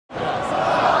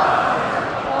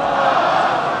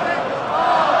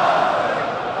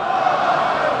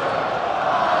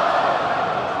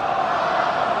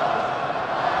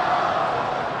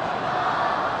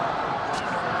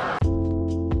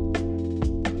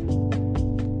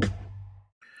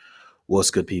What's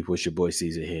good, people? It's your boy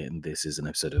Caesar here, and this is an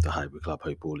episode of the Hybrid Club.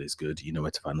 Hope all is good. You know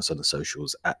where to find us on the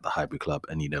socials at the Hybrid Club,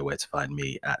 and you know where to find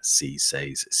me at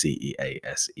CSays,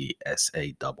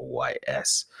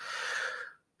 CEASESAYYS.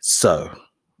 So,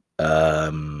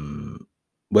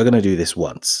 we're going to do this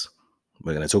once.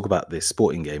 We're going to talk about this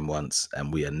sporting game once,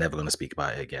 and we are never going to speak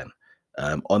about it again.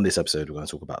 On this episode, we're going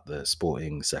to talk about the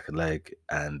Sporting second leg,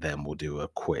 and then we'll do a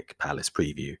quick Palace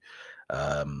preview.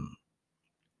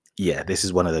 Yeah, this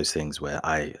is one of those things where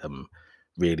I am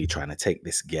really trying to take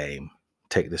this game,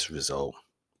 take this result,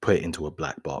 put it into a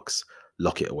black box,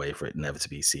 lock it away for it never to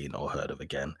be seen or heard of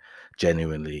again.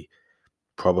 Genuinely,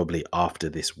 probably after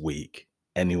this week,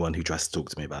 anyone who tries to talk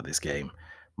to me about this game,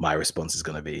 my response is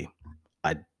going to be,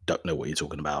 I don't know what you're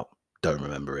talking about, don't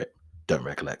remember it, don't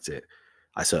recollect it.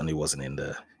 I certainly wasn't in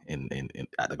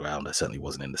at the ground. I certainly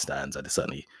wasn't in the stands. I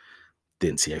certainly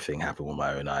didn't see everything happen with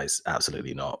my own eyes.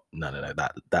 Absolutely not. No.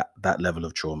 That level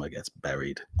of trauma gets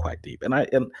buried quite deep. And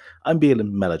I'm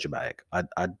being melodramatic. I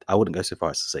wouldn't go so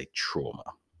far as to say trauma,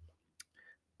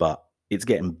 but it's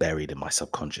getting buried in my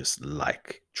subconscious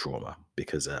like trauma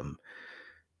because,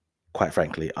 quite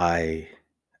frankly, I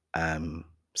am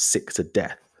sick to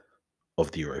death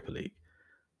of the Europa League.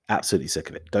 Absolutely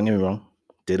sick of it. Don't get me wrong.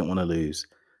 Didn't want to lose.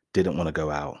 Didn't want to go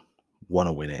out. Want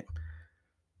to win it.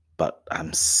 But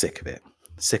I'm sick of it.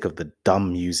 Sick of the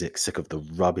dumb music, sick of the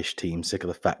rubbish team, sick of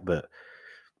the fact that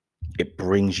it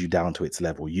brings you down to its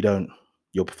level. Your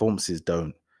performances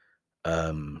don't,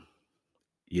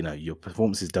 your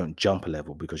performances don't jump a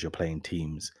level because you're playing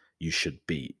teams you should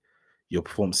beat. Your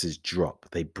performances drop.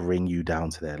 They bring you down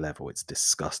to their level. It's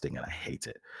disgusting and I hate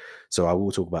it. So I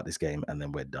will talk about this game and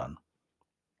then we're done.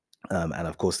 And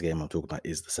of course, the game I'm talking about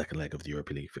is the second leg of the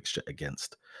Europa League fixture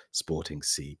against Sporting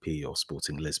CP or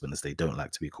Sporting Lisbon, as they don't like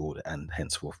to be called, and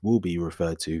henceforth will be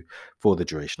referred to for the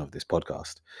duration of this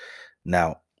podcast.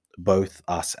 Now, both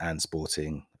us and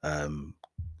Sporting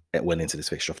went into this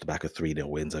fixture off the back of 3-0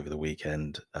 wins over the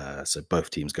weekend. So both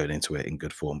teams going into it in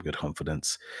good form, good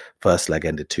confidence. First leg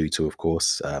ended 2-2, of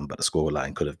course, but the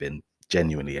scoreline could have been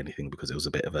genuinely anything because it was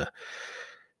a bit of a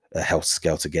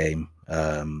helter-skelter game.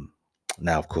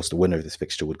 Now, of course, the winner of this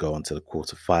fixture would go on to the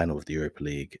quarter-final of the Europa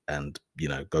League and,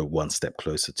 go one step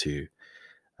closer to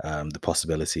the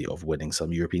possibility of winning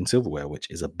some European silverware,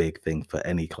 which is a big thing for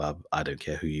any club. I don't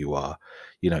care who you are.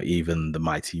 Even the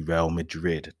mighty Real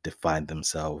Madrid defined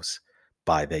themselves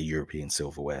by their European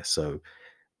silverware. So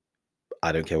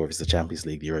I don't care whether it's the Champions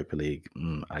League, the Europa League.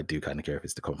 I do kind of care if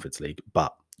it's the Conference League.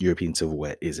 But European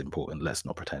silverware is important. Let's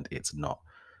not pretend it's not.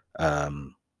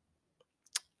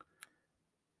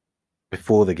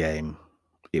 Before the game,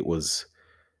 it was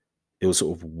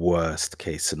sort of worst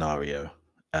case scenario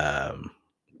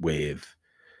with,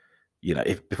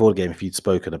 if before the game, if you'd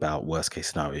spoken about worst case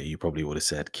scenario, you probably would have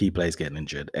said key players getting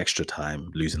injured, extra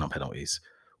time, losing on penalties,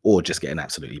 or just getting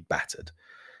absolutely battered.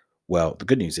 Well, the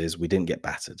good news is we didn't get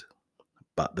battered.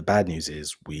 But the bad news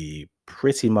is we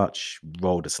pretty much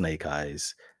rolled the snake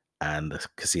eyes and the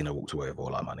casino walked away with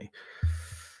all our money.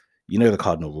 The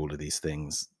cardinal rule of these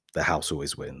things, the house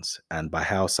always wins. And by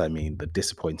house, I mean the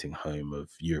disappointing home of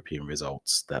European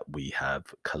results that we have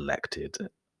collected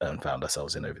and found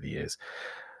ourselves in over the years.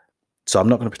 So I'm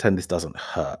not going to pretend this doesn't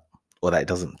hurt or that it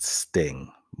doesn't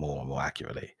sting more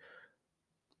accurately.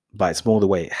 But it's more the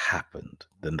way it happened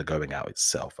than the going out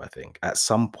itself, I think. At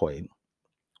some point,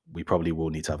 we probably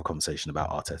will need to have a conversation about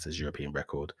Arteta's European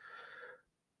record.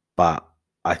 But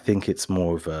I think it's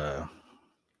more of a...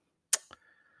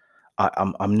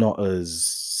 I'm not as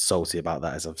salty about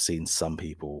that as I've seen some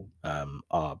people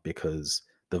are, because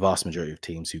the vast majority of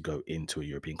teams who go into a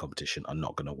European competition are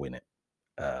not going to win it.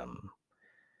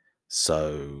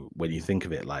 So when you think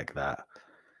of it like that,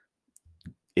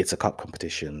 it's a cup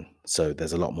competition, so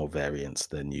there's a lot more variance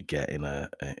than you get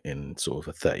in sort of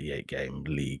a 38 game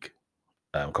league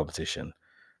competition.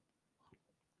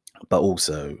 But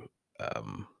also,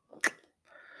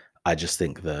 I just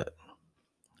think that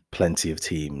plenty of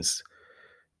teams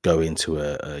go into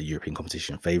a European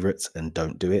competition favourites and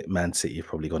don't do it. Man City have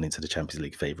probably gone into the Champions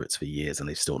League favourites for years and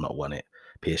they've still not won it.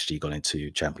 PSG gone into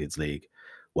Champions League,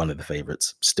 one of the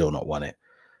favourites, still not won it.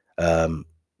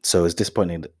 So as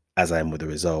disappointing as I am with the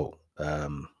result,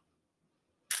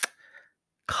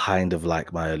 kind of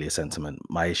like my earlier sentiment,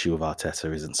 my issue with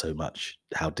Arteta isn't so much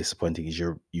how disappointing his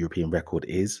European record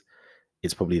is.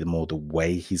 It's probably the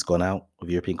way he's gone out of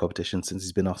European competition since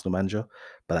he's been Arsenal manager.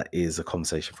 But that is a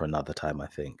conversation for another time, I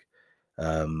think.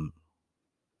 Now,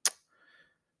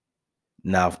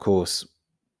 of course,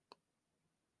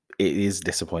 it is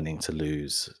disappointing to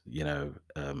lose,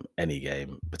 any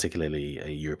game, particularly a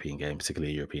European game,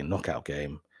 particularly a European knockout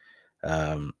game.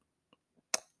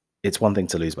 it's one thing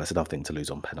to lose, but it's another thing to lose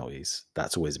on penalties.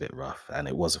 That's always a bit rough. And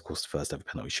it was, of course, the first ever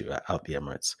penalty shootout out the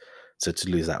Emirates. So to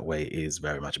lose that way is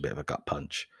very much a bit of a gut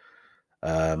punch.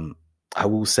 Um, I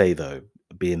will say though,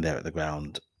 being there at the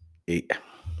ground, it,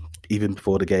 even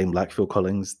before the game, like Phil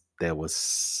Collins, there was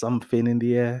something in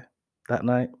the air that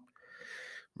night.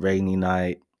 Rainy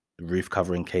night, roof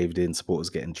covering caved in, supporters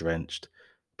getting drenched.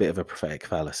 Bit of a prophetic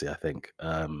fallacy, I think.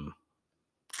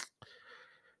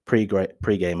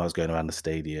 Pre-game, I was going around the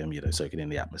stadium, soaking in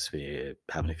the atmosphere,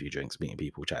 having a few drinks, meeting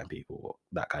people, chatting people,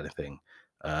 that kind of thing.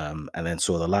 And then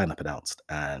saw the lineup announced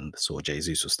and saw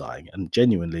Jesus was starting, and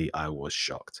genuinely, I was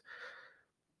shocked.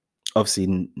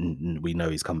 Obviously, we know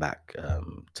he's come back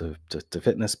to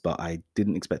fitness, but I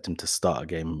didn't expect him to start a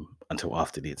game until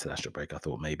after the international break. I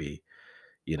thought maybe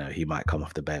he might come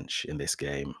off the bench in this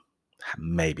game,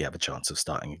 maybe have a chance of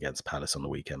starting against Palace on the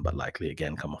weekend, but likely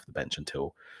again come off the bench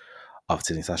until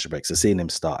after the international break. So seeing him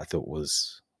start, I thought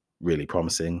was really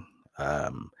promising,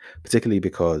 particularly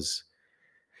because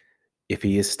if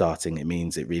he is starting, it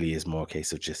means it really is more a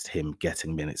case of just him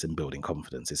getting minutes and building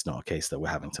confidence. It's not a case that we're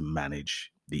having to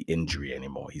manage the injury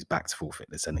anymore. He's back to full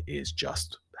fitness, and it is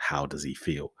just how does he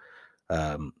feel,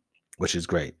 um, which is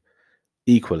great.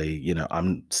 Equally,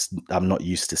 I'm not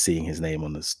used to seeing his name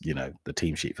on this, the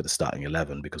team sheet for the starting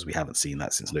 11 because we haven't seen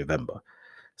that since November.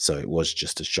 So it was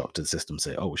just a shock to the system.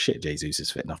 Say, oh shit, Jesus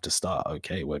is fit enough to start.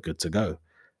 Okay, we're good to go.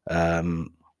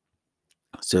 Um,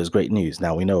 so it was great news.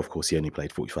 Now we know, of course, he only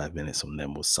played 45 minutes and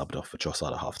then was subbed off for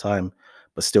Trossard at half time,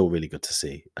 but still really good to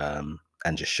see, and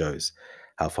just shows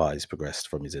how far he's progressed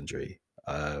from his injury.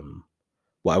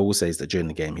 What I will say is that during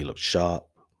the game he looked sharp.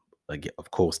 Like,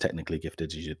 of course, technically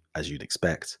gifted as you'd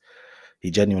expect. He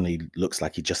genuinely looks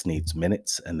like he just needs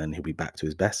minutes, and then he'll be back to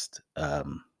his best.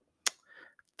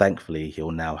 Thankfully,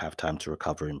 he'll now have time to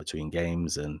recover in between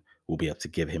games, and we'll be able to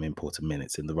give him important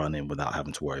minutes in the run-in without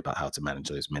having to worry about how to manage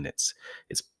those minutes.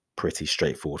 It's pretty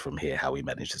straightforward from here how he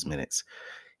manages minutes.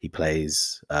 He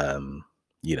plays,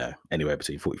 anywhere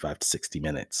between 45 to 60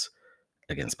 minutes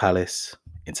against Palace,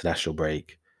 international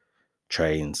break,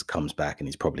 trains, comes back, and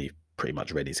he's probably pretty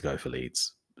much ready to go for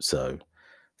Leeds. So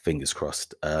fingers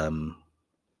crossed.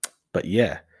 But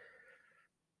yeah,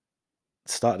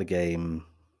 start of the game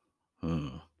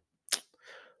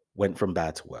went from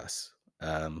bad to worse.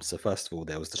 So first of all,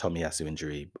 there was the Tomiyasu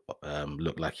injury.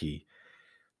 Looked like he,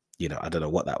 I don't know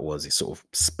what that was. He sort of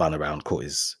spun around, caught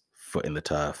his foot in the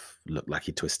turf. Looked like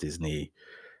he twisted his knee.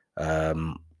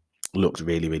 Looked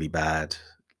really, really bad.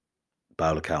 By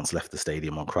all accounts, left the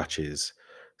stadium on crutches.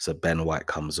 So Ben White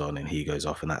comes on and he goes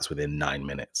off, and that's within 9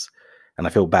 minutes. And I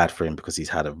feel bad for him because he's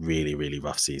had a really, really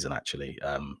rough season. Actually,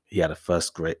 he had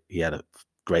a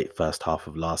great first half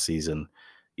of last season.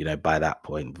 By that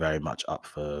point, very much up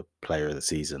for player of the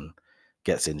season.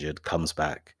 Gets injured, comes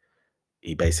back.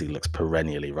 He basically looks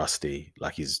perennially rusty,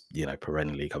 like he's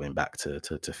perennially coming back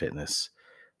to fitness.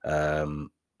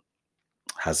 And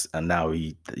now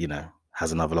he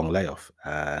has another long layoff,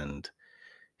 and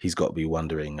he's got to be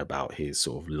wondering about his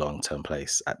sort of long-term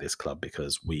place at this club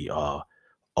because we are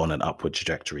on an upward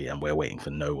trajectory and we're waiting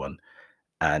for no one.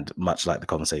 And much like the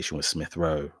conversation with Smith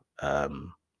Rowe,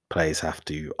 players have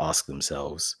to ask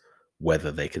themselves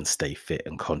whether they can stay fit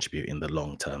and contribute in the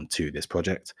long term to this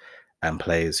project. And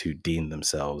players who deem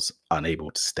themselves unable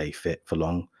to stay fit for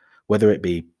long, whether it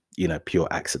be pure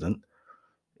accident,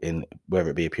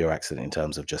 whether it be a pure accident in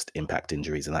terms of just impact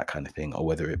injuries and that kind of thing, or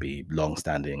whether it be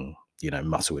long-standing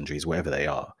muscle injuries, wherever they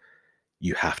are,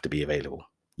 you have to be available.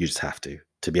 You just have to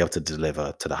be able to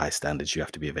deliver to the high standards. You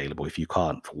have to be available. If you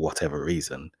can't, for whatever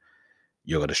reason,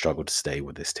 you're going to struggle to stay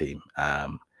with this team.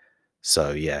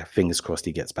 So yeah, fingers crossed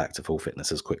he gets back to full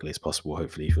fitness as quickly as possible.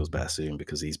 Hopefully he feels better soon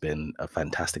because he's been a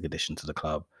fantastic addition to the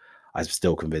club. I'm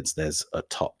still convinced there's a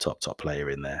top player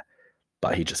in there,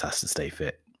 but he just has to stay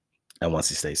fit. And once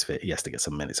he stays fit, he has to get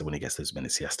some minutes. And when he gets those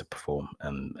minutes, he has to perform.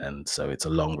 And so it's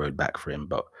a long road back for him,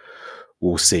 but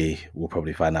we'll see. We'll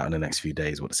probably find out in the next few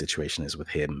days what the situation is with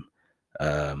him.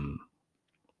 And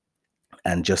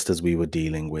just as we were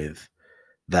dealing with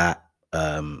that,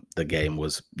 the game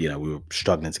was, we were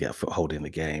struggling to get a foothold in the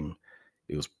game.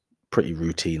 It was pretty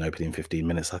routine opening 15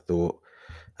 minutes, I thought.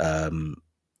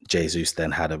 Jesus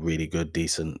then had a really good,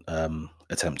 decent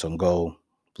attempt on goal.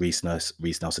 Reece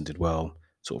Nelson did well,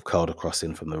 sort of curled a cross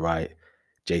in from the right.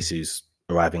 Jesus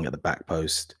arriving at the back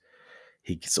post.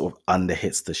 He sort of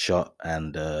underhits the shot,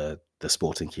 and the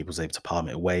Sporting keeper was able to palm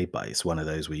it away. But it's one of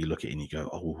those where you look at it and you go,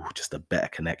 oh, just a better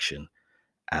connection.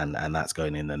 And that's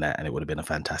going in the net, and it would have been a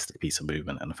fantastic piece of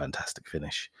movement and a fantastic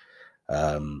finish.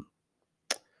 And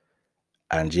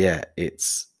yeah, it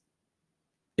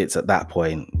it's at that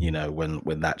point,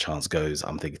 when that chance goes,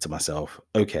 I'm thinking to myself,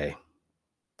 okay,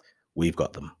 we've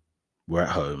got them. We're at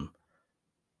home.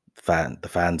 The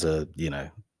fans are,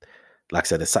 like I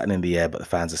said, they're sitting in the air, but the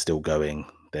fans are still going.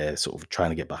 They're sort of trying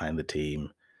to get behind the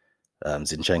team.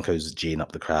 Zinchenko's geeing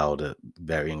up the crowd at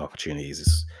varying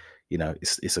opportunities.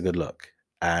 It's a good look.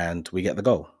 And we get the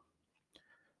goal.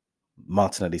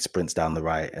 Martinelli sprints down the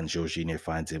right, and Jorginho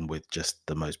finds him with just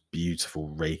the most beautiful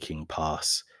raking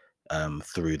pass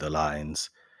through the lines.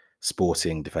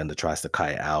 Sporting defender tries to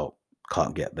cut it out,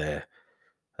 can't get there.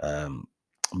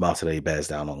 Martinelli bears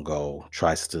down on goal,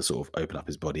 tries to sort of open up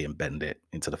his body and bend it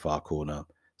into the far corner.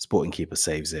 Sporting keeper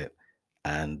saves it,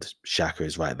 and Xhaka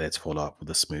is right there to follow up with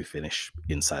a smooth finish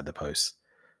inside the post.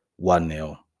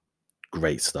 1-0,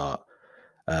 great start.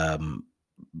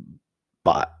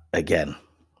 But again,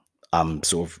 I'm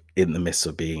sort of in the midst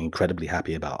of being incredibly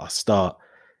happy about our start,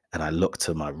 and I look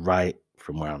to my right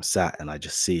from where I'm sat, and I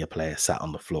just see a player sat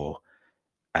on the floor,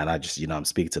 and I just, I'm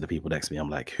speaking to the people next to me. I'm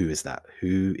like, who is that?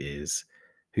 Who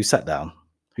sat down?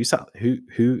 Who's on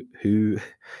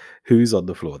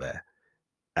the floor there?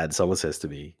 And someone says to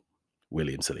me,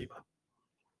 William Saliba.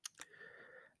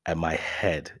 And my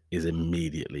head is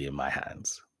immediately in my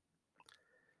hands.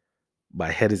 My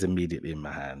head is immediately in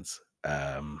my hands.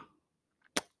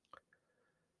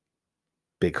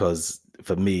 Because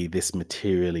for me, this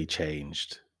materially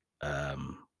changed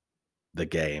the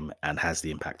game and has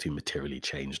the impact to materially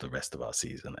change the rest of our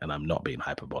season. And I'm not being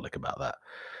hyperbolic about that.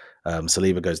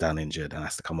 Saliba goes down injured and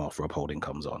has to come off. Rob Holding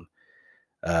comes on.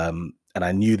 And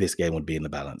I knew this game would be in the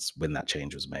balance when that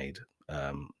change was made.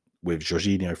 With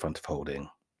Jorginho in front of Holding,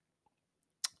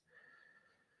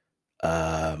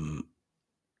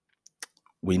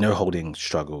 we know Holding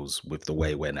struggles with the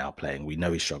way we're now playing. We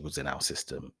know he struggles in our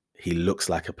system. He looks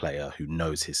like a player who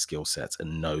knows his skill sets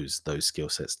and knows those skill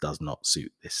sets does not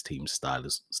suit this team's style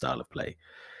of play.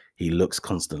 He looks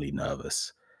constantly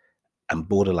nervous and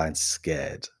borderline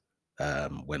scared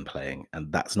when playing.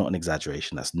 And that's not an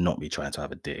exaggeration. That's not me trying to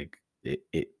have a dig.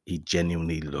 He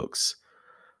genuinely looks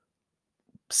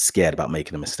scared about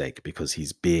making a mistake because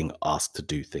he's being asked to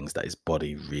do things that his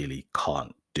body really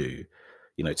can't do.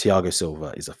 Thiago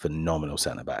Silva is a phenomenal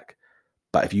centre back,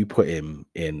 but if you put him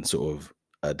in sort of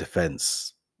a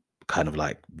defense, kind of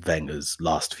like Wenger's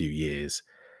last few years,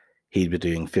 he'd be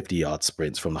doing 50-yard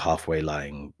sprints from the halfway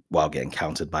line while getting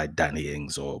countered by Danny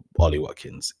Ings or Ollie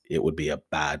Watkins. It would be a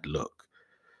bad look.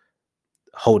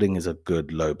 Holding is a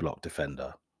good low block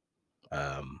defender.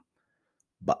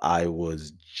 But I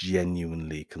was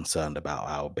genuinely concerned about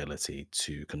our ability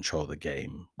to control the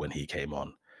game when he came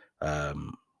on.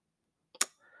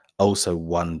 Also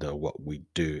wonder what we'd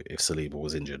do if Saliba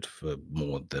was injured for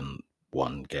more than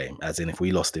one game. As in, if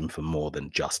we lost him for more than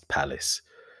just Palace,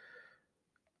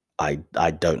 I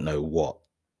don't know what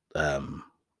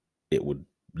it would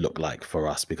look like for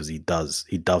us, because he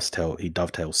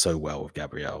dovetails so well with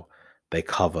Gabriel. They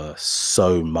cover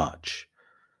so much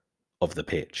of the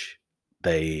pitch.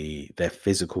 Their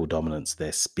physical dominance,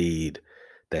 their speed,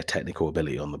 their technical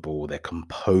ability on the ball, their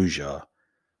composure,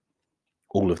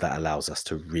 all of that allows us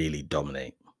to really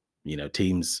dominate.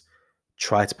 Teams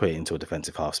try to put it into a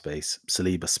defensive half space.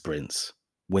 Saliba sprints,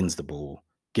 wins the ball,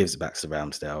 gives it back to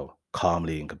Ramsdale,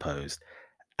 calmly and composed,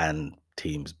 and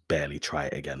teams barely try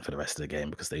it again for the rest of the game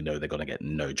because they know they're going to get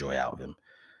no joy out of him.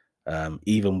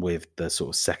 Even with the sort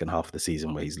of second half of the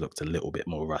season where he's looked a little bit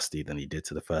more rusty than he did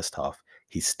to the first half,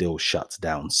 he still shuts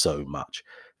down so much.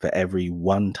 For every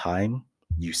one time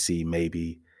you see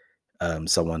maybe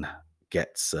someone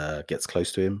gets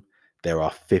close to him, there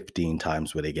are 15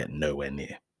 times where they get nowhere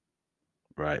near,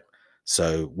 right?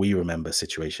 So we remember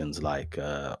situations like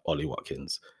Ollie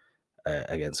Watkins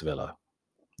against Villa,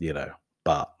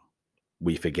 but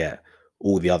we forget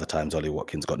all the other times Ollie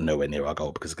Watkins got nowhere near our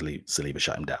goal because Saliba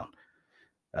shut him down.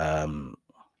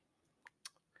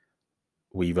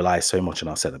 We rely so much on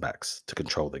our centre-backs to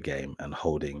control the game, and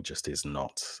Holding just is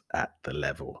not at the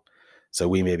level. So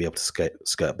we may be able to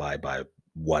skirt by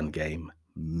one game,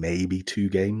 maybe 2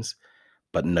 games,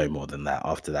 but no more than that.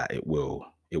 After that, it will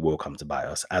come to bite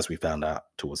us, as we found out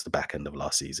towards the back end of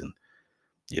last season.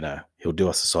 He'll do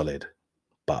us a solid,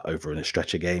 but over in a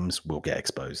stretch of games, we'll get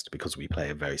exposed because we play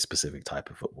a very specific type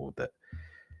of football that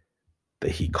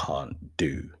he can't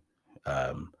do.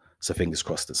 So fingers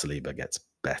crossed that Saliba gets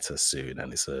better soon,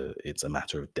 and it's a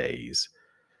matter of days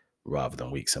rather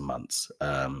than weeks and months.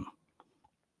 But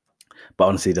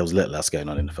honestly, there was little else going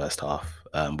on in the first half.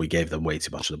 We gave them way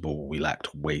too much of the ball. We had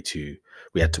way too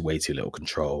little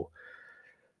control.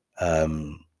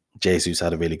 Jesus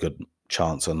had a really good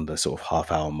chance on the sort of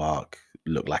half-hour mark.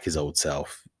 look like his old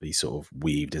self. He sort of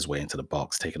weaved his way into the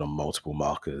box, taking on multiple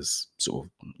markers, sort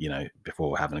of,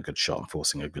 before having a good shot and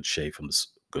forcing a good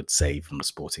good save from the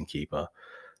Sporting keeper.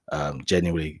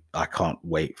 Genuinely, I can't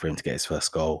wait for him to get his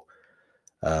first goal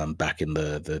back in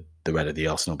the red of the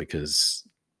Arsenal, because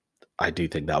I do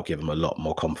think that'll give him a lot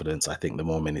more confidence. I think the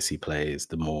more minutes he plays,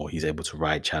 the more he's able to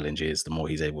ride challenges, the more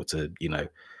he's able to,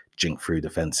 jink through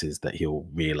defenses, that he'll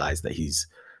realize that he's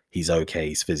okay,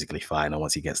 he's physically fine. And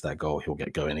once he gets that goal, he'll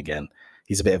get going again.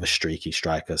 He's a bit of a streaky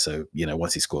striker. So,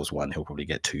 once he scores one, he'll probably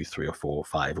get 2, 3 or 4 or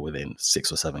 5 within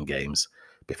 6 or 7 games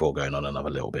before going on another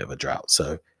little bit of a drought.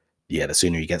 So yeah, the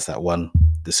sooner he gets that one,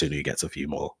 the sooner he gets a few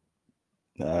more.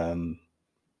 But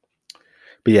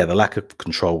yeah, the lack of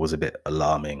control was a bit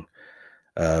alarming.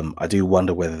 I do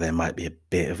wonder whether there might be a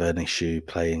bit of an issue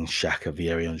playing Xhaka,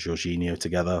 Vieri, and Jorginho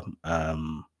together.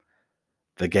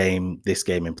 This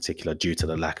game in particular, due to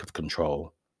the lack of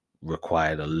control,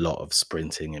 required a lot of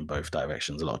sprinting in both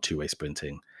directions, a lot of two-way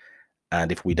sprinting.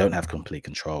 And if we don't have complete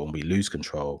control and we lose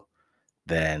control,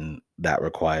 then that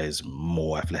requires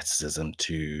more athleticism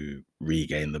to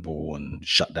regain the ball and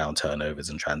shut down turnovers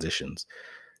and transitions.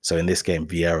 So in this game,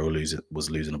 Vieira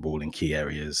was losing the ball in key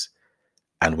areas,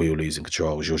 and we were losing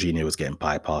control. Jorginho was getting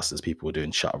bypassed as people were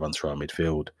doing shutter runs for our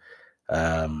midfield.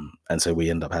 And so we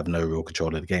end up having no real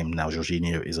control of the game. Now,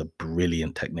 Jorginho is a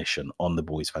brilliant technician. On the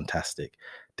ball, he's fantastic.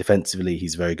 Defensively,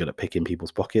 he's very good at picking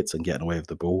people's pockets and getting away with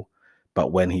the ball.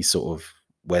 But when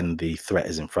the threat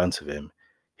is in front of him,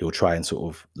 he'll try and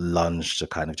sort of lunge to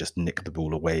kind of just nick the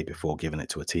ball away before giving it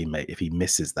to a teammate. If he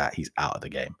misses that, he's out of the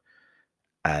game.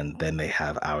 And then they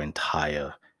have our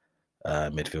entire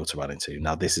midfield to run into.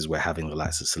 Now, this is where having the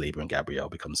likes of Saliba and Gabriel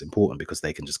becomes important, because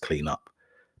they can just clean up.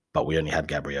 But we only had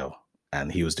Gabriel,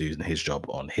 and he was doing his job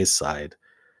on his side,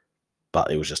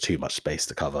 but it was just too much space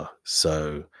to cover.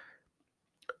 So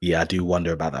yeah, I do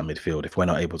wonder about that midfield. If we're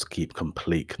not able to keep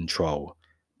complete control,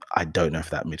 I don't know if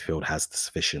that midfield has the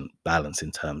sufficient balance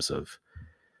in terms of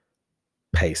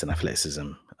pace and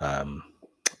athleticism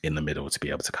in the middle to be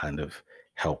able to kind of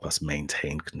help us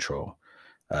maintain control.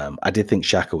 I did think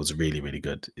Xhaka was really, really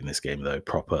good in this game, though.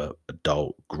 Proper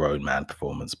adult, grown man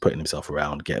performance, putting himself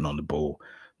around, getting on the ball,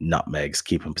 nutmegs,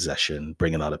 keeping possession,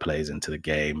 bringing other players into the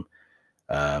game.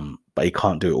 But he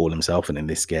can't do it all himself. And in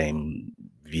this game,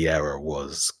 Vieira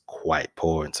was quite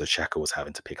poor, and so Xhaka was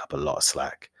having to pick up a lot of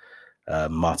slack.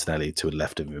 Martinelli, to the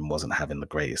left of him, wasn't having the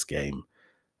greatest game.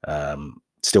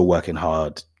 Still working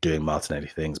hard, doing Martinelli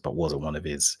things, but wasn't one of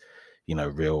his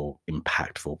real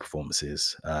impactful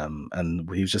performances. And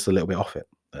he was just a little bit off it.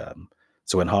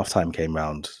 So when halftime came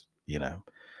round,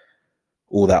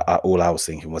 all I was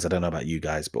thinking was, I don't know about you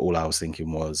guys, but all I was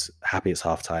thinking was, happy it's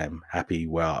halftime, happy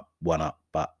we're up, 1-up,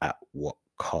 but at what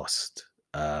cost?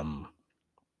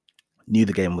 Knew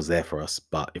the game was there for us,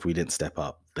 but if we didn't step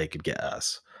up, they could get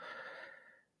us.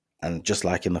 And just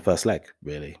like in the first leg,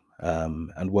 really.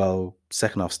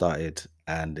 Second half started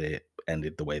and it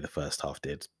ended the way the first half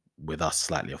did, with us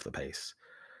slightly off the pace.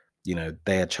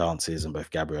 They had chances, and both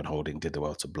Gabriel and Holding did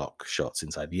well to block shots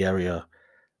inside the area.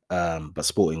 But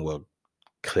Sporting were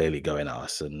clearly going at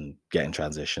us and getting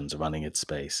transitions, running in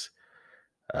space.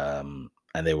 And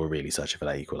they were really searching for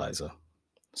that equalizer.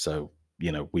 So,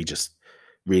 we just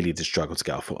really did struggle to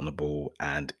get our foot on the ball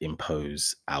and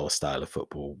impose our style of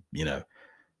football.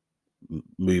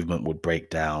 Movement would break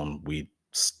down.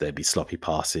 There'd be sloppy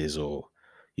passes, or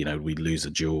we'd lose a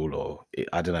duel, or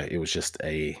I don't know. It was just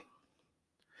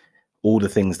all the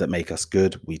things that make us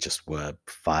good. We just were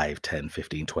 5, 10,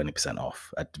 15, 20%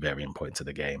 off at varying points of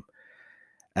the game.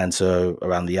 And so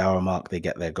around the hour mark, they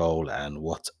get their goal, and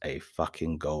what a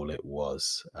fucking goal it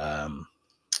was.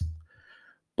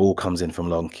 Ball comes in from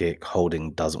long kick.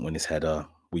 Holding doesn't win his header.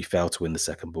 We fail to win the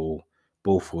second ball.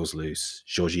 Ball falls loose.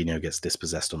 Jorginho gets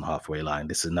dispossessed on the halfway line.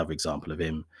 This is another example of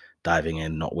him diving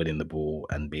in, not winning the ball,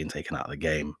 and being taken out of the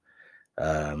game.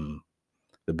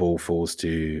 The ball falls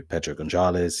to Pedro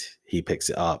Gonzalez. He picks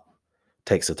it up,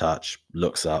 takes a touch,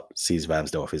 looks up, sees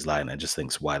Ramsdale off his line, and just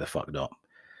thinks, why the fuck not?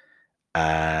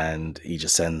 And he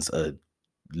just sends a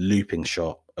looping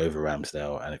shot over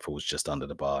Ramsdale, and it falls just under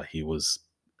the bar. He was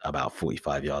about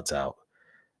 45 yards out.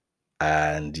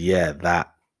 And yeah,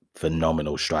 that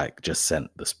phenomenal strike just sent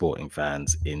the Sporting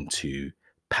fans into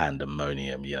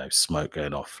pandemonium. Smoke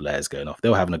going off, flares going off. They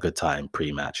were having a good time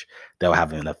pre-match. They were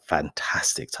having a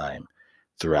fantastic time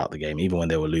throughout the game, even when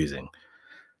they were losing.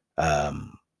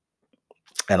 And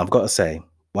I've got to say,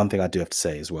 one thing I do have to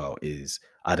say as well is,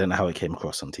 I don't know how it came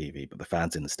across on TV, but the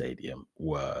fans in the stadium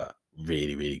were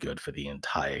really, really good for the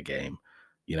entire game.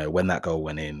 When that goal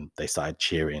went in, they started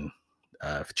cheering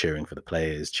for the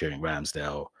players, cheering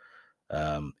Ramsdale.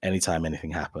 Anytime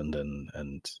anything happened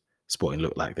and Sporting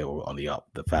looked like they were on the up,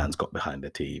 the fans got behind the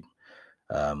team.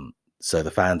 So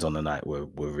the fans on the night were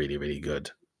really, really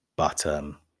good. But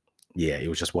yeah, it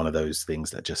was just one of those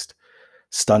things that just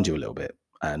stunned you a little bit.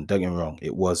 And don't get me wrong,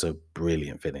 it was a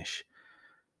brilliant finish.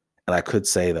 And I could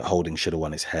say that Holding should have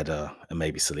won his header and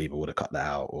maybe Saliba would have cut that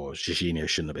out, or Jorginho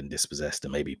shouldn't have been dispossessed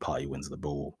and maybe Partey wins the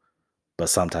ball. But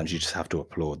sometimes you just have to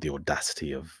applaud the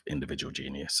audacity of individual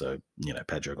genius. So,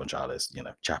 Pedro Gonzalez,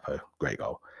 Chapo, great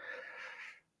goal.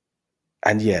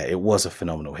 And yeah, it was a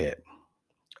phenomenal hit.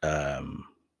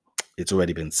 It's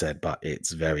already been said, but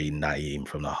it's very Naeem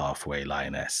from the halfway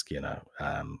line-esque,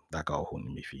 that goal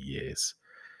haunted me for years.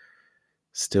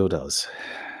 Still does.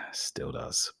 Still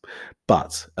does.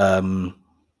 But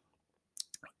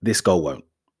this goal won't.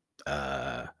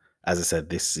 As I said,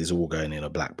 this is all going in a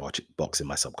black box in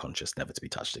my subconscious, never to be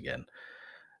touched again.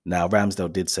 Now,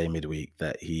 Ramsdale did say midweek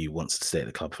that he wants to stay at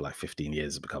the club for like 15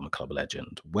 years and become a club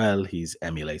legend. Well, he's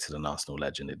emulated an Arsenal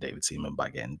legend in David Seaman by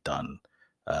getting done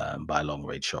by a long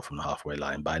range shot from the halfway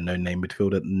line by a no-name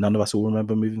midfielder none of us will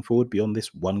remember moving forward beyond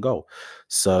this one goal.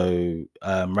 So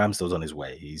Ramsdale's on his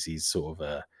way. He's sort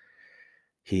of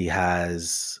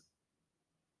he's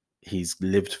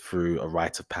lived through a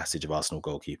rite of passage of Arsenal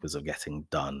goalkeepers of getting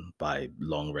done by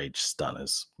long range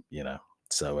stunners,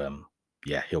 So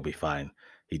yeah, he'll be fine.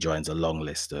 He joins a long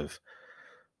list of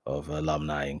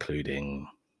alumni, including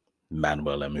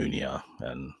Manuel Amunia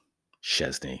and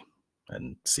Chesney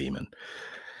and Seaman.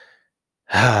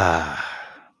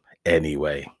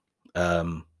 Anyway,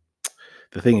 the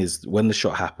thing is, when the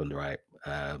shot happened, right,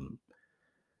 and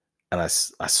I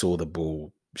saw the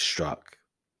ball struck,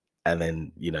 and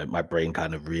then, my brain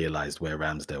kind of realized where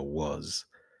Ramsdale was.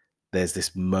 There's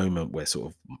this moment where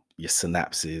sort of your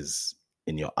synapses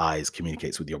in your eyes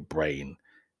communicates with your brain,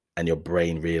 and your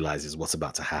brain realizes what's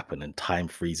about to happen, and time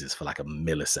freezes for like a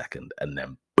millisecond, and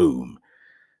then boom,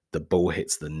 the ball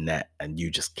hits the net, and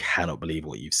you just cannot believe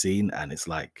what you've seen. And it's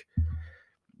like,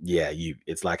 yeah,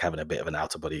 it's like having a bit of an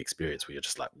out of body experience where you're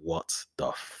just like, what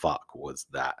the fuck was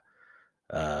that?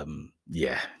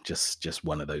 Yeah, just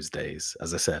one of those days.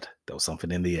 As I said, there was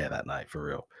something in the air that night for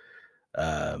real.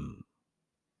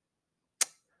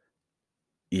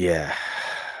 Yeah.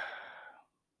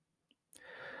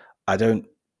 I don't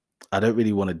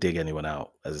really want to dig anyone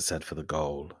out, as I said, for the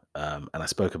goal. And I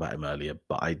spoke about him earlier,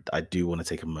 but I do want to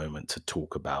take a moment to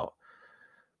talk about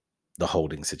the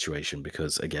Holding situation,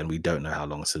 because again, we don't know how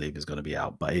long Saliba is going to be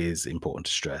out, but it is important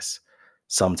to stress.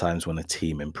 Sometimes when a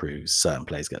team improves, certain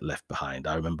players get left behind.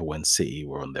 I remember when City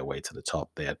were on their way to the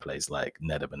top, they had players like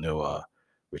Neda Manua,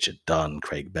 Richard Dunn,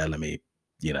 Craig Bellamy,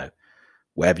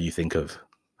 whatever you think of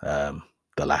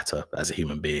the latter as a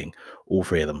human being, all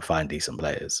three of them fine, decent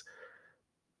players.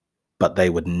 But they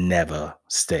would never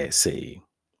stay at City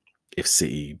if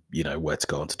City, were to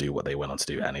go on to do what they went on to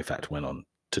do, and in fact went on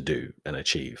to do and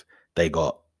achieve. They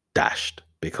got dashed,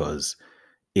 because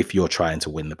if you're trying to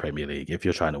win the Premier League, if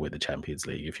you're trying to win the Champions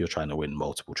League, if you're trying to win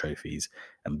multiple trophies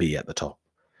and be at the top,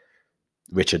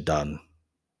 Richard Dunn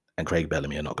and Craig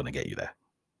Bellamy are not going to get you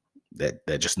there.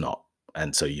 They're just not.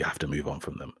 And so you have to move on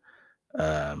from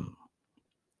them.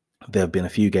 There have been a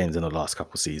few games in the last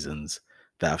couple of seasons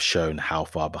that have shown how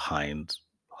far behind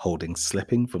Holding's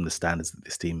slipping from the standards that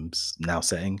this team's now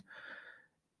setting.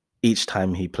 Each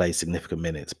time he plays significant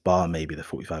minutes, bar maybe the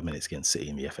 45 minutes against City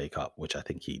in the FA Cup, which I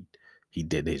think he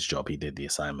did his job, he did the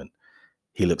assignment,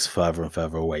 he looks further and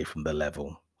further away from the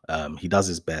level. He does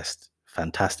his best,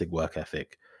 fantastic work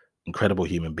ethic, incredible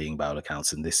human being by all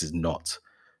accounts, and this is not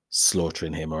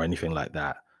slaughtering him or anything like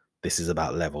that. This is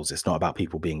about levels. It's not about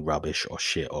people being rubbish or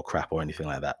shit or crap or anything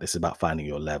like that. This is about finding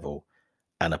your level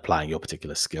and applying your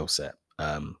particular skill set.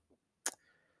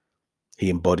 He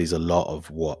embodies a lot of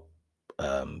what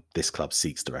this club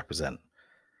seeks to represent.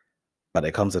 But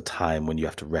there comes a time when you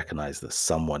have to recognize that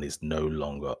someone is no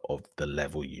longer of the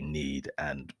level you need.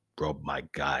 And Rob, my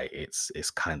guy, it's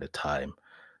kind of time.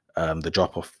 The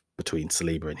drop off between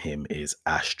Saliba and him is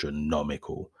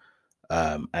astronomical.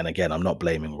 And again, I'm not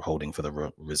blaming Holding for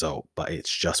the result, but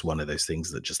it's just one of those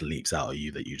things that just leaps out at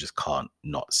you that you just can't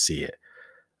not see it.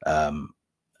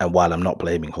 And while I'm not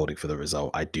blaming Holding for the result,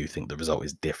 I do think the result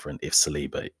is different if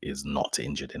Saliba is not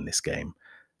injured in this game.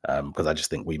 Because I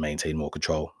just think we maintain more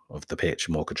control of the pitch,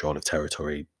 more control of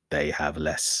territory. They have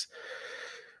less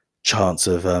chance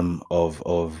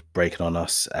of breaking on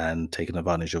us and taking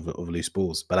advantage of loose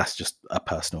balls. But that's just a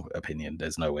personal opinion.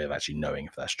 There's no way of actually knowing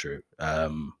if that's true.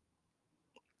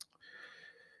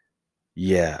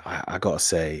 Yeah, I gotta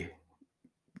say,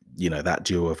 that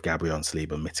duo of Gabriel and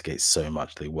Saliba mitigates so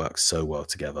much. They work so well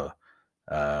together.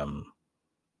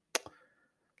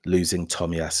 Losing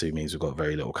Tomiyasu means we've got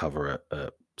very little cover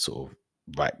at sort of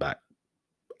right back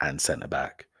and centre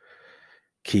back.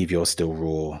 Kivior's still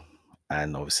raw,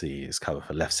 and obviously is covered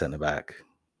for left centre back.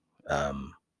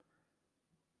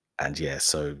 And yeah,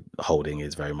 so Holding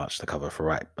is very much the cover for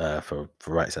right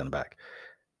centre back.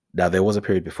 Now there was a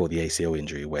period before the ACL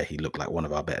injury where he looked like one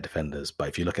of our better defenders, but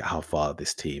if you look at how far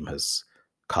this team has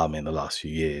come in the last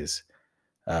few years,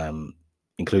 um,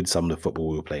 including some of the football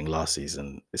we were playing last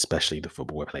season, especially the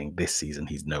football we're playing this season,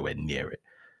 he's nowhere near it.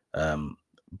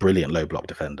 Brilliant low block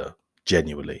defender,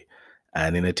 genuinely.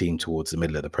 And in a team towards the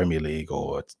middle of the Premier League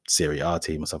or a Serie A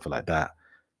team or something like that,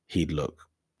 he'd look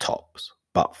tops.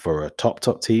 But for a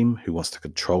top team who wants to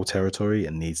control territory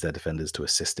and needs their defenders to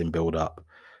assist in build up,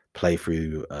 play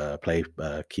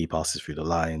key passes through the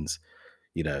lines,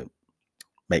 you know,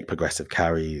 make progressive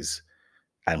carries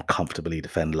and comfortably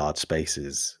defend large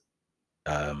spaces,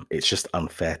 it's just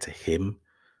unfair to him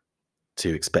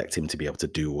to expect him to be able to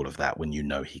do all of that when you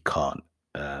know he can't.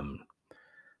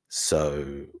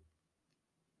 So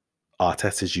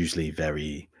Arteta's usually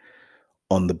very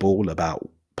on the ball about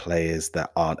players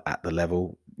that aren't at the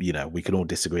level. You know, we can all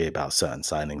disagree about certain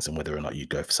signings and whether or not you'd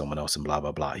go for someone else and blah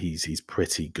blah blah. He's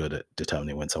pretty good at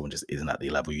determining when someone just isn't at the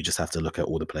level. You just have to look at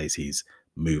all the players he's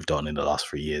moved on in the last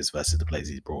 3 years versus the players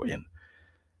he's brought in.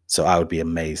 So I would be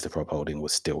amazed if Rob Holding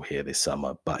was still here this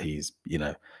summer, but he's,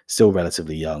 still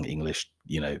relatively young, English,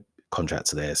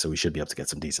 contracts are there. So we should be able to get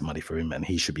some decent money for him, and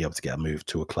he should be able to get a move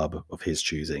to a club of his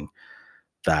choosing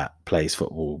that plays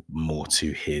football more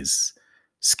to his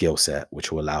skill set,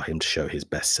 which will allow him to show his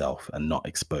best self and not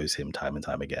expose him time and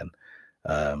time again.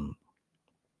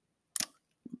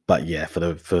 But yeah,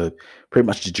 for pretty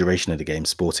much the duration of the game,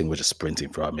 Sporting were just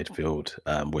sprinting for our midfield,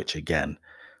 which again,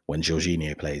 when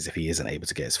Jorginho plays, if he isn't able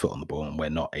to get his foot on the ball and we're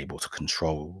not able to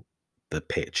control the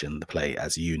pitch and the play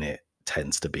as a unit,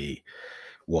 tends to be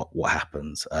what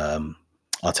happens.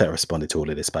 Arteta responded to all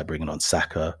of this by bringing on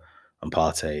Saka and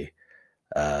Partey.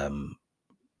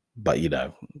 But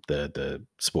the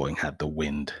Sporting had the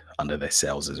wind under their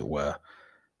sails, as it were.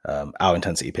 Our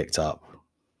intensity picked up,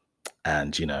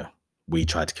 and we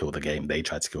tried to kill the game. They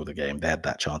tried to kill the game. They had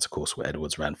that chance, of course, where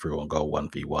Edwards ran through on goal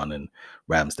 1v1 and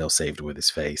Ramsdale saved with his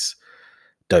face.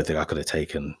 Don't think I could have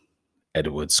taken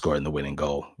Edwards scoring the winning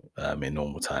goal in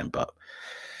normal time, but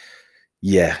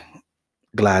yeah,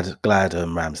 glad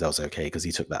Ramsdale's okay, because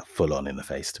he took that full on in the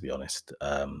face, to be honest.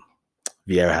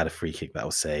 Vieira had a free kick that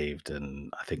was saved,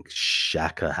 and I think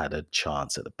Xhaka had a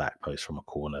chance at the back post from a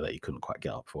corner that he couldn't quite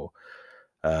get up for.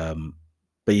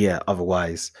 But yeah,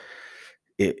 otherwise,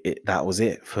 that was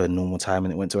it for normal time,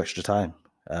 and it went to extra time.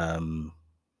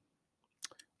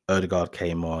 Odegaard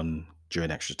came on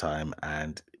during extra time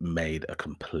and made a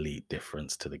complete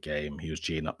difference to the game. He was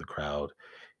geeing up the crowd.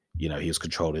 He was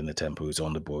controlling the tempo. He was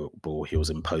on the ball. He was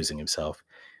imposing himself.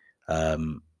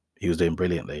 He was doing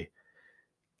brilliantly.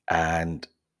 And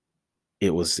it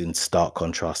was in stark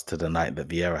contrast to the night that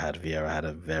Vieira had. Vieira had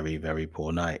a very, very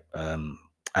poor night.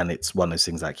 And it's one of those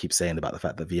things I keep saying about the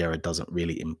fact that Vieira doesn't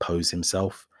really impose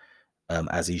himself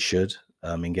as he should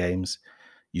in games.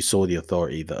 You saw the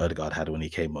authority that Odegaard had when he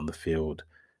came on the field.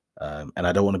 And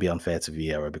I don't want to be unfair to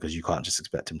Vieira, because you can't just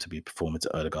expect him to be performing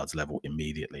to Odegaard's level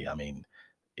immediately. I mean,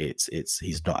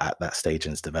 he's not at that stage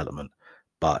in his development.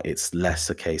 But it's less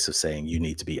a case of saying you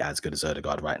need to be as good as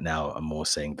Odegaard right now, and more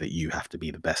saying that you have to be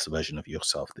the best version of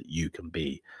yourself that you can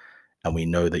be. And we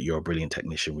know that you're a brilliant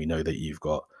technician. We know that you've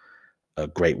got a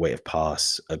great weight of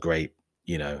pass, a great,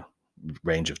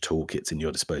 range of toolkits in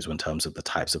your disposal in terms of the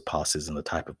types of passes and the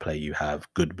type of play you have,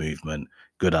 good movement,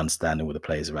 good understanding with the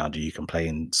players around you. You can play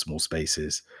in small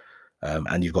spaces,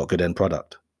 and you've got good end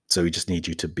product. So we just need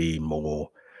you to be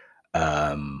more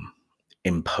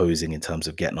imposing in terms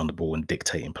of getting on the ball and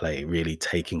dictating play, really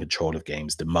taking control of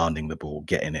games, demanding the ball,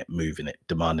 getting it, moving it,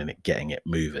 demanding it, getting it,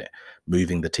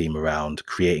 moving the team around,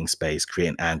 creating space,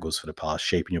 creating angles for the pass,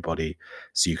 shaping your body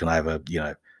so you can either,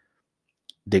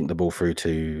 dink the ball through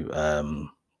to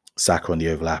Saka on the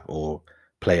overlap, or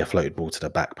play a floated ball to the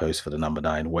back post for the number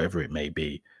 9, whatever it may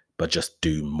be, but just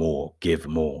do more, give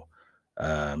more.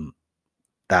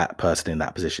 That person in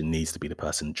that position needs to be the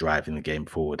person driving the game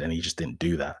forward, and he just didn't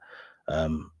do that.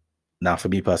 Now, for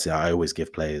me personally, I always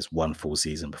give players one full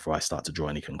season before I start to draw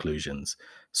any conclusions.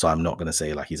 So I'm not going to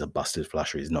say like he's a busted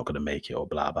flusher, he's not going to make it, or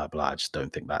blah, blah, blah. I just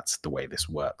don't think that's the way this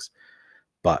works.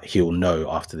 But he'll know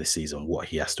after this season what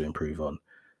he has to improve on.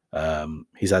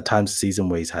 He's had times this season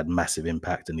where he's had massive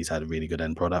impact and he's had a really good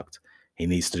end product. He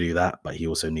needs to do that, but he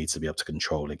also needs to be able to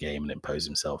control a game and impose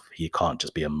himself. He can't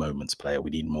just be a moments player.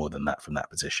 We need more than that from that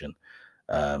position.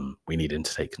 We need him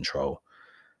to take control.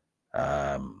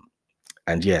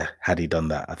 And yeah, had he done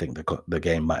that, I think the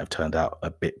game might have turned out a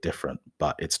bit different.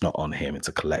 But it's not on him. It's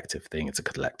a collective thing. It's a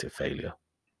collective failure.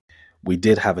 We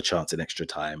did have a chance in extra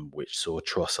time, which saw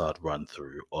Trossard run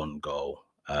through on goal.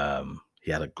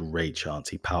 He had a great chance.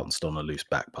 He pounced on a loose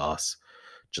back pass,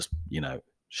 just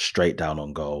straight down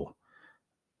on goal,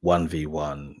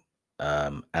 1v1.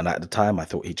 And at the time, I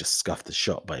thought he just scuffed the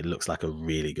shot, but it looks like a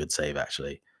really good save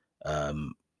actually.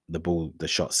 Um, the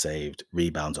shot saved,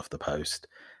 rebounds off the post,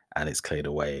 and it's cleared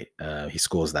away. He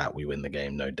scores that, we win the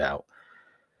game, no doubt.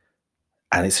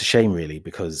 And it's a shame, really,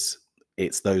 because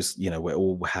it's those, we're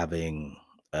all having,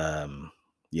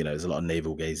 there's a lot of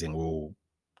navel gazing. We're all,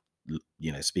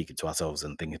 speaking to ourselves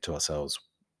and thinking to ourselves,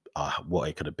 what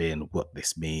it could have been, what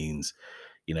this means.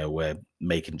 We're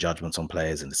making judgments on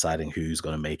players and deciding who's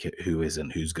going to make it, who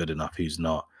isn't, who's good enough, who's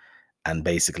not. And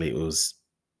basically, it was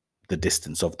the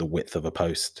distance of the width of a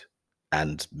post.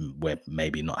 And we're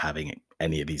maybe not having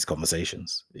any of these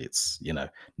conversations. It's,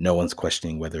 no one's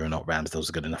questioning whether or not Ramsdale's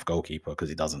a good enough goalkeeper because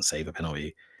he doesn't save a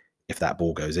penalty if that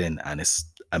ball goes in, and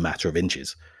it's a matter of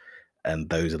inches. And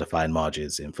those are the fine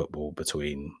margins in football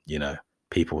between,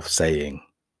 people saying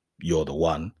you're the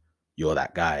one, you're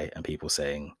that guy, and people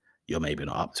saying you're maybe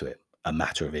not up to it, a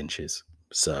matter of inches.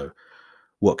 So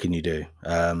what can you do?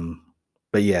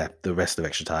 But yeah, the rest of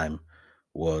extra time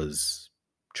was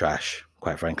trash,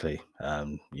 quite frankly.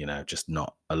 Just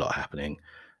not a lot happening.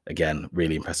 Again,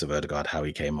 really impressive Odegaard, how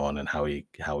he came on and how he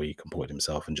comported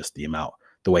himself, and just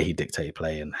the way he dictated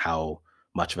play, and how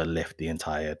much of a lift the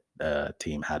entire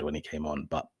team had when he came on,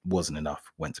 but wasn't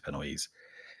enough, went to penalties.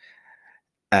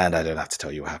 And I don't have to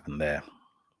tell you what happened there.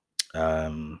 I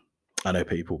know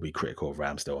people will be critical of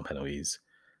Ramsdale on penalties,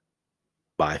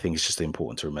 but I think it's just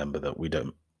important to remember that we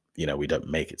don't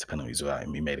make it to penalties without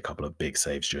him. He made a couple of big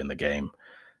saves during the game.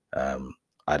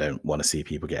 I don't want to see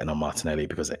people getting on Martinelli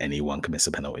because anyone can miss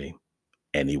a penalty.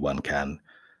 Anyone can.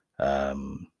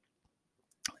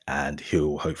 And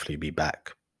he'll hopefully be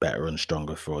back better and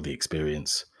stronger for the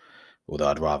experience. Although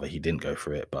I'd rather he didn't go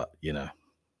for it, but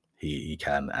he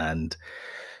can. And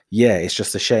yeah, it's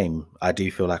just a shame. I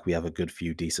do feel like we have a good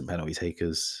few decent penalty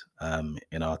takers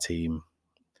in our team.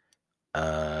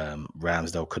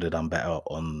 Ramsdale could have done better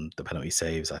on the penalty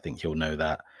saves. I think he'll know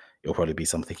that. It'll probably be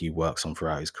something he works on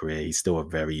throughout his career. He's still a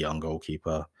very young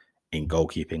goalkeeper in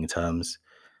goalkeeping terms,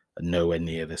 nowhere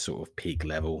near the sort of peak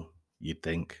level you'd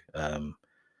think.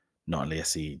 Not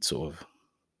unless he sort of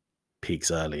peaks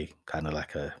early, kind of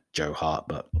like a Joe Hart,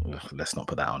 but let's not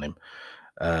put that on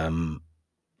him.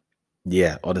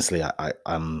 Yeah, honestly,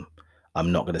 I'm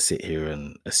not going to sit here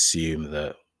and assume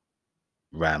that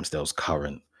Ramsdale's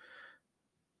current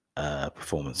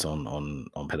performance on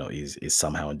penalties is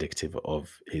somehow indicative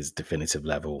of his definitive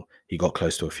level. He got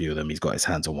close to a few of them. He's got his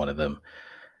hands on one of them,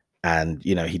 and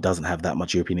he doesn't have that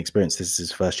much European experience. This is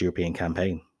his first European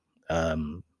campaign,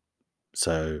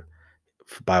 so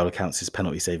by all accounts, his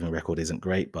penalty saving record isn't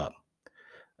great. But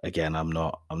again, I'm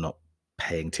not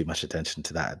paying too much attention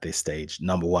to that at this stage.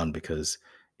 Number one, because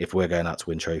if we're going out to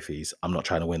win trophies, I'm not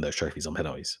trying to win those trophies on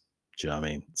penalties. Do you know what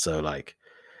I mean? So like,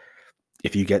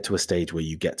 if you get to a stage where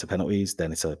you get to penalties,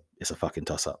 then it's a fucking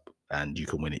toss up, and you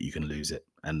can win it, you can lose it,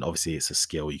 and obviously it's a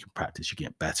skill you can practice, you can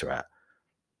get better at.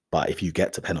 But if you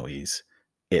get to penalties,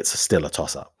 it's still a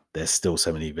toss up. There's still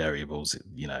so many variables.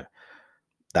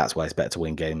 That's why it's better to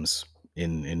win games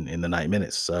in the 90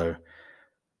 minutes. So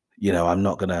I'm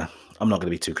not gonna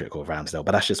be too critical of Ramsdale,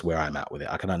 but that's just where I'm at with it.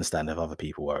 I can understand if other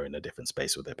people are in a different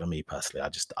space with it, but me personally,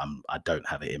 I don't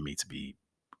have it in me to be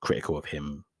critical of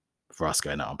him for us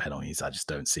going out on penalties. I just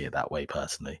don't see it that way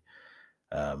personally.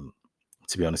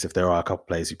 To be honest, if there are a couple of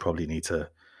players you probably need to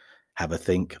have a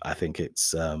think, I think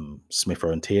it's Smith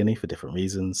Rowe and Tierney for different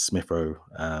reasons. Smith Rowe,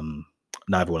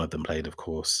 neither one of them played, of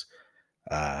course.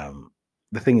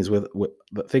 The thing is with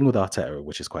Arteta,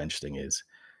 which is quite interesting, is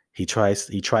he tries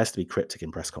to be cryptic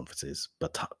in press conferences,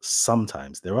 but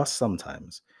there are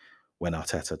sometimes when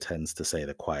Arteta tends to say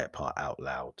the quiet part out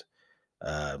loud.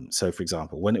 So, for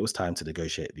example, when it was time to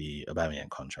negotiate the Aubameyang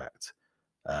contract,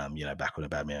 back when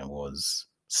Aubameyang was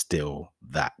still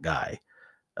that guy,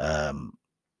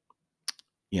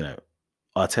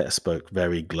 Arteta spoke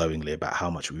very glowingly about how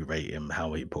much we rate him,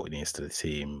 how important he is to the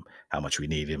team, how much we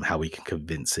need him, how we can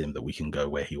convince him that we can go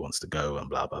where he wants to go, and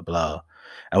blah blah blah.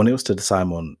 And when it was time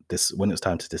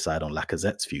to decide on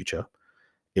Lacazette's future,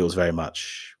 it was very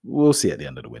much, we'll see at the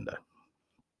end of the window.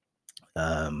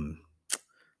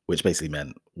 Which basically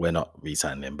meant we're not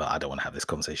re-signing him, but I don't want to have this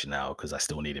conversation now because I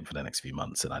still need him for the next few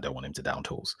months and I don't want him to down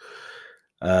tools.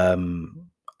 And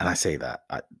I say that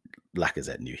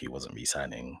Lacazette knew he wasn't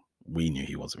re-signing. we knew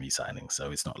he wasn't resigning.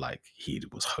 So it's not like he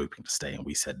was hoping to stay and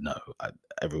we said no.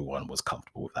 Everyone was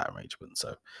comfortable with that arrangement.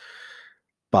 So,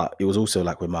 but it was also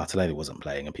like when Martinelli wasn't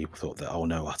playing and people thought that, oh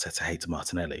no, Arteta hates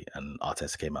Martinelli. And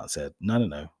Arteta came out and said,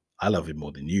 no, I love him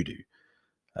more than you do.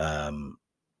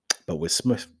 But with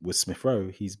Smith Rowe,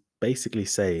 he's basically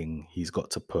saying he's got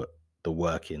to put the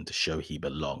work in to show he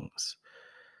belongs.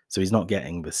 So he's not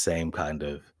getting the same kind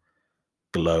of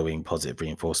glowing positive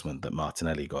reinforcement that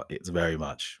Martinelli got. It's very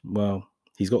much, well,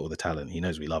 he's got all the talent. He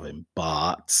knows we love him,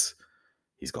 but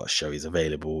he's got to show he's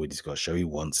available. He's got to show he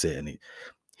wants it. And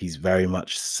he's very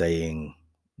much saying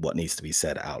what needs to be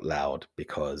said out loud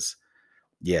because,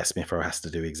 yeah, Smith Rowe has to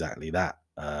do exactly that.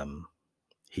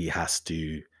 He has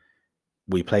to.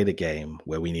 We played a game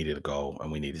where we needed a goal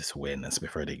and we needed to win, and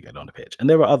Smith Rowe didn't get on the pitch. And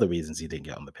there were other reasons he didn't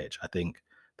get on the pitch. I think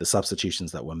the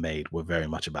substitutions that were made were very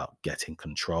much about getting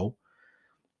control.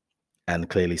 And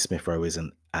clearly Smith Rowe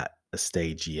isn't at a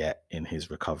stage yet in his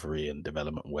recovery and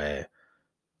development where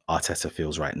Arteta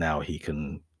feels right now he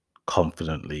can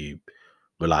confidently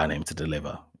rely on him to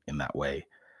deliver in that way.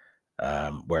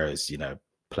 Whereas, you know,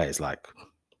 players like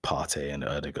Partey and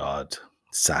Odegaard,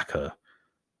 Saka,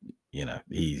 you know,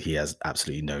 he has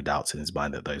absolutely no doubts in his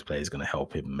mind that those players are going to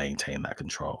help him maintain that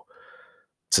control.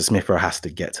 So Smith Rowe has to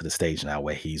get to the stage now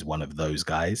where he's one of those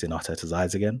guys in Arteta's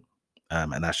eyes again.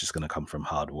 And that's just going to come from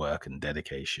hard work and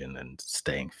dedication and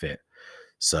staying fit.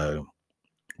 So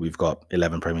we've got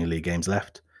 11 Premier League games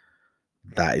left.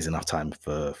 That is enough time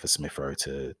for Smith Rowe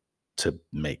to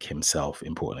make himself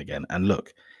important again. And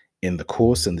look, in the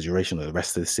course and the duration of the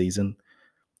rest of the season,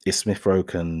 if Smith Rowe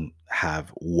can have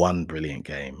one brilliant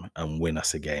game and win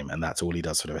us a game, and that's all he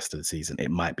does for the rest of the season, it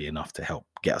might be enough to help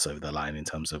get us over the line in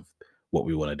terms of what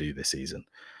we want to do this season.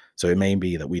 So it may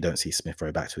be that we don't see Smith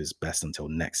Rowe back to his best until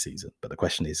next season. But the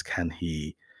question is, can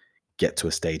he get to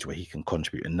a stage where he can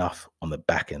contribute enough on the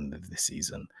back end of this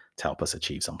season to help us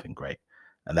achieve something great?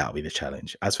 And that'll be the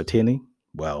challenge. As for Tierney,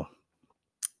 well,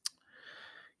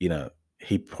 you know,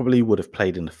 he probably would have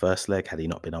played in the first leg had he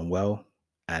not been unwell.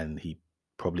 And he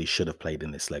probably should have played in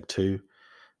this leg too.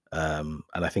 And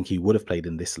I think he would have played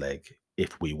in this leg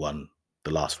if we won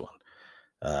the last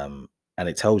one. And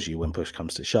it tells you when push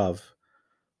comes to shove,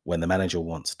 when the manager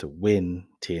wants to win,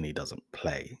 Tierney doesn't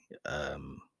play.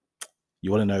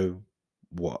 You want to know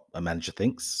what a manager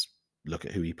thinks? Look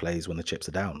at who he plays when the chips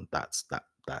are down.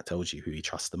 That tells you who he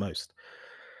trusts the most.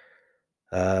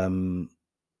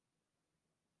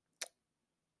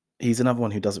 He's another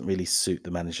one who doesn't really suit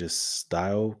the manager's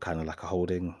style, kind of like a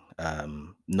Holding.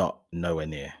 Not nowhere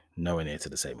near to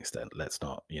the same extent. Let's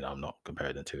not, you know, I'm not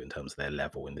comparing the two in terms of their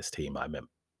level in this team. I meant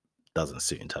doesn't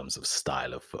suit in terms of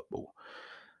style of football.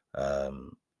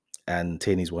 And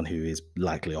Tierney's one who is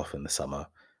likely off in the summer.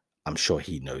 I'm sure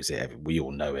he knows it. We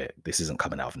all know it. This isn't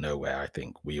coming out of nowhere. I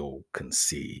think we all can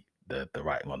see the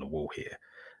writing on the wall here.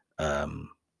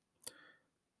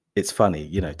 It's funny,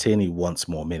 you know, Tierney wants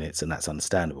more minutes and that's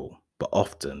understandable, but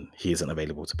often he isn't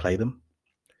available to play them.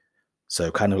 So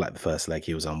kind of like the first leg,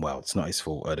 he was unwell. It's not his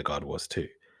fault. Odegaard was too.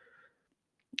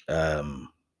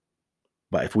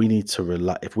 But if we needed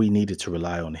to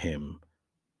rely on him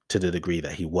to the degree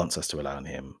that he wants us to rely on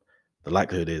him, the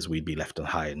likelihood is we'd be left on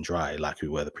high and dry like we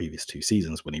were the previous two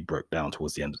seasons when he broke down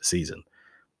towards the end of the season.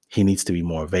 He needs to be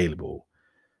more available,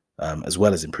 as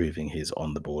well as improving his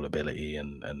on-the-ball ability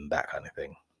and that kind of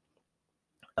thing.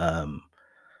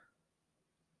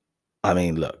 I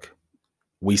mean, look,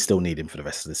 we still need him for the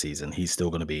rest of the season. He's still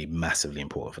going to be massively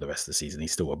important for the rest of the season.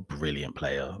 He's still a brilliant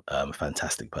player, a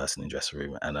fantastic person in dressing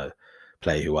room, and a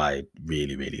player who I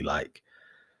really, really like.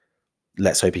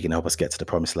 Let's hope he can help us get to the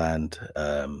promised land.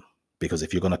 Because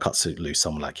if you're going to cut loose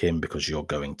someone like him because you're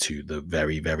going to the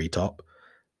very, very top,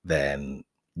 then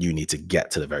you need to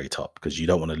get to the very top because you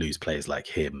don't want to lose players like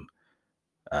him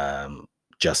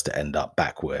just to end up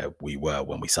back where we were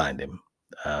when we signed him.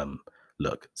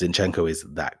 Look, Zinchenko is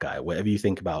that guy. Whatever you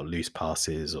think about loose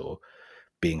passes or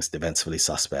being defensively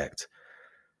suspect,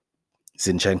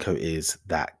 Zinchenko is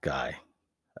that guy.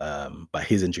 But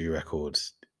his injury record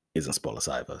isn't spotless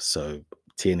either. So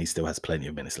Tierney still has plenty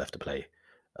of minutes left to play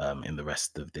in the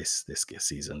rest of this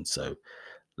season. So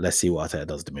let's see what Arteta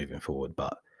does to moving forward.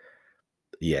 But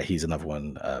yeah, he's another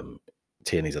one.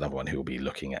 Tierney's another one who will be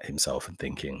looking at himself and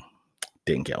thinking,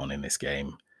 didn't get on in this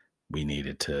game. We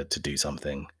needed to do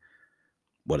something.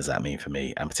 What does that mean for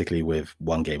me? And particularly with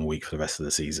one game a week for the rest of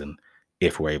the season,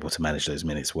 if we're able to manage those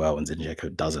minutes well and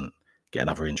Zinchenko doesn't get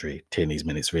another injury, Tierney's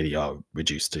minutes really are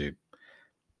reduced to,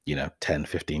 10,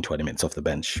 15, 20 minutes off the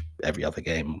bench every other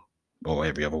game or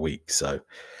every other week. So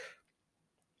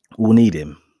we'll need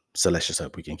him. So let's just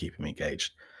hope we can keep him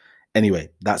engaged. Anyway,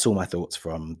 that's all my thoughts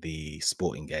from the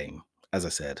sporting game. As I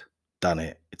said, done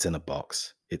it. It's in a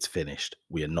box. It's finished.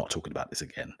 We are not talking about this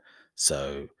again.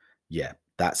 So, yeah,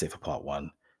 that's it for part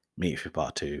one. Meet you for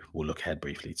part two. We'll look ahead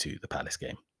briefly to the Palace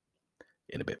game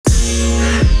in a bit.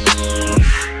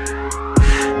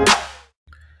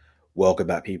 Welcome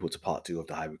back, people, to part two of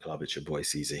the Hybrid Club. It's your boy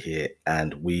Caesar here,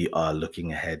 and we are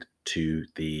looking ahead to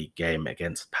the game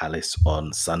against Palace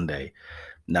on Sunday.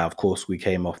 Now, of course, we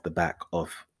came off the back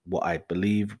of what I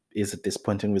believe is a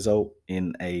disappointing result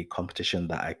in a competition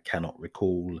that I cannot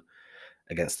recall,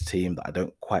 against a team that I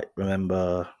don't quite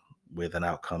remember, with an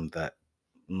outcome that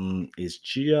is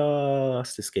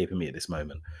just escaping me at this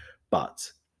moment.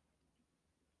 But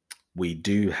we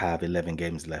do have 11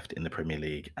 games left in the Premier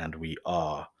League, and we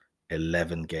are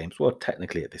 11 games, well,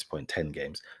 technically at this point, 10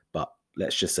 games, but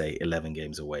let's just say 11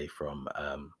 games away from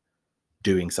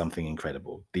doing something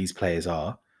incredible. These players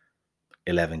are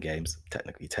 11 games,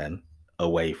 technically 10,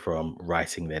 away from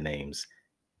writing their names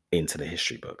into the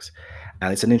history books.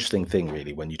 And it's an interesting thing,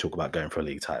 really, when you talk about going for a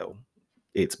league title.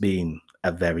 It's been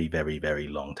a very, very, very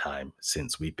long time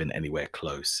since we've been anywhere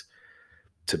close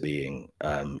to being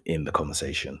in the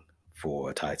conversation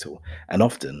for a title. And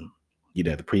often,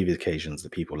 the previous occasions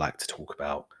that people like to talk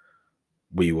about,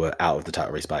 we were out of the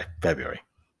title race by February,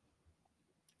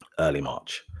 early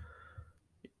March.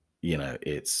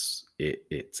 It's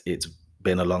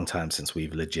been a long time since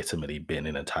we've legitimately been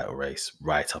in a title race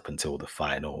right up until the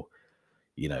final,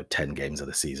 10 games of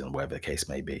the season, wherever the case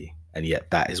may be. And yet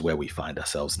that is where we find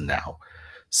ourselves now.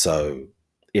 So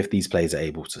if these players are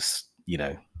able to,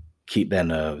 keep their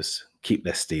nerves, keep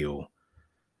their steel,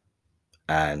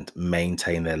 and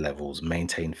maintain their levels,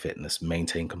 maintain fitness,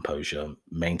 maintain composure,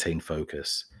 maintain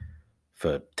focus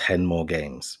for 10 more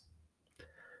games,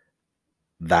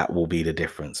 that will be the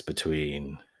difference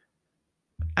between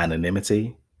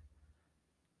anonymity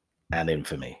and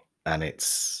infamy. And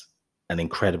it's an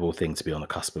incredible thing to be on the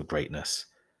cusp of greatness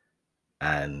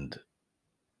and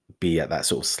be at that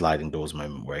sort of sliding doors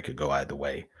moment where it could go either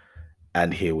way.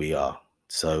 And here we are.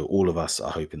 So all of us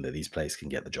are hoping that these players can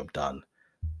get the job done,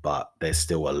 but there's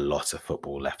still a lot of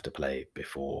football left to play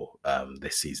before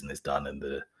this season is done and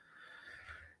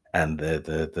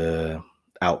the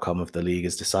outcome of the league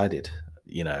is decided.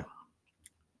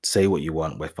 Say what you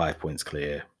want, we're 5 points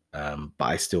clear, but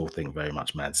I still think very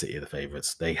much Man City are the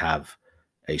favourites. They have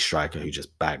a striker who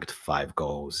just bagged 5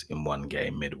 goals in one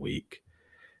game midweek.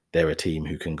 They're a team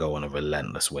who can go on a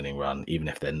relentless winning run, even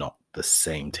if they're not the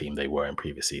same team they were in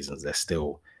previous seasons. They're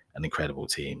still an incredible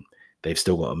team. They've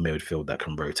still got a midfield that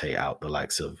can rotate out the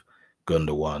likes of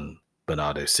Gundogan,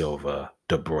 Bernardo Silva,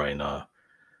 De Bruyne,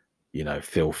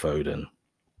 Phil Foden,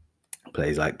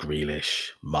 plays like Grealish,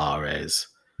 Mahrez.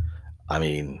 I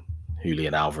mean,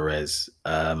 Julian Alvarez.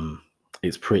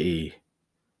 It's pretty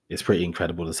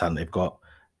incredible the talent they've got.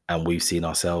 And we've seen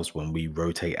ourselves when we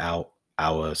rotate out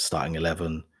our starting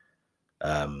 11.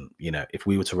 If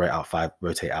we were to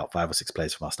rotate out 5 or 6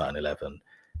 players from our starting 11,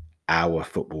 our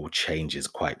football changes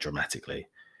quite dramatically.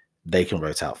 They can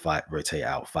rotate out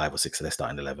 5 or 6 of their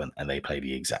starting 11, and they play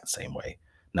the exact same way.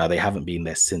 Now, they haven't been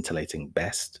their scintillating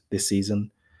best this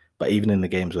season, but even in the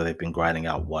games where they've been grinding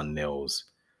out 1-0s,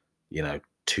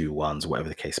 2-1s, whatever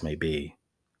the case may be,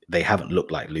 they haven't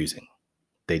looked like losing.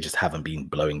 They just haven't been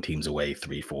blowing teams away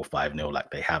 3-4, 5-0 like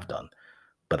they have done,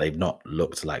 but they've not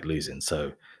looked like losing.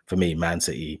 So for me, Man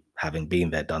City, having been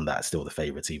there, done that, still the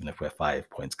favourites, even if we're 5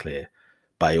 points clear.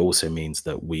 But it also means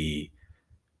that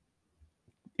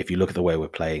if you look at the way we're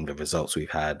playing, the results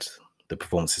we've had, the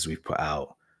performances we've put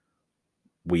out,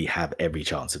 we have every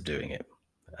chance of doing it.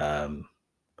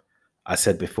 I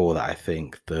said before that I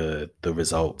think the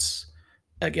results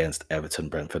against Everton,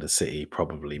 Brentford, and City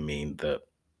probably mean that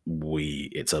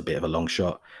it's a bit of a long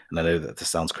shot. And I know that this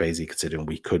sounds crazy considering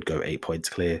we could go 8 points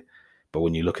clear. But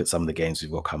when you look at some of the games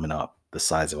we've got coming up, the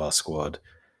size of our squad,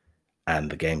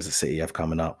 and the games that City have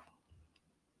coming up,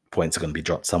 points are going to be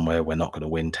dropped somewhere. We're not going to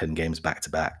win 10 games back to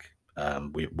back.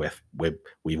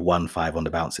 We've won 5 on the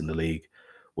bounce in the league.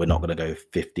 We're not going to go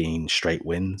 15 straight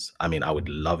wins. I mean, I would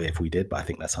love it if we did, but I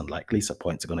think that's unlikely. So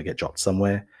points are going to get dropped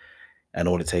somewhere. And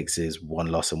all it takes is 1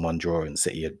 loss and 1 draw, and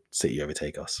City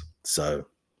overtake us. So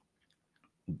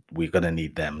we're going to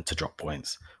need them to drop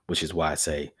points, which is why I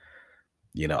say,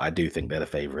 I do think they're the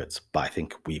favourites, but I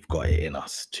think we've got it in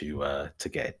us to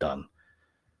get it done.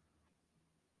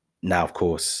 Now, of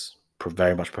course,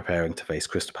 very much preparing to face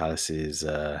Crystal Palace's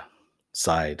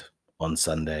side on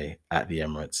Sunday at the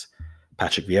Emirates.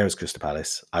 Patrick Vieira's Crystal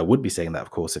Palace. I would be saying that,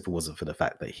 of course, if it wasn't for the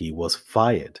fact that he was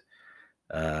fired.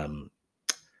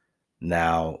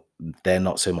 Now, they're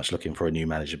not so much looking for a new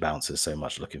manager bounce as so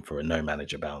much looking for a no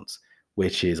manager bounce,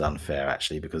 which is unfair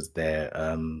actually because they've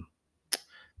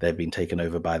been taken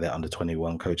over by their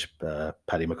under-21 coach,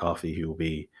 Paddy McCarthy, who will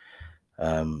be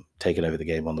taking over the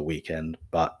game on the weekend.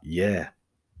 But yeah,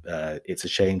 it's a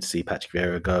shame to see Patrick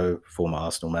Vieira go, former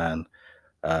Arsenal man.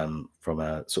 From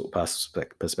a sort of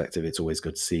perspective, it's always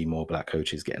good to see more black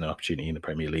coaches getting an opportunity in the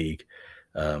Premier League.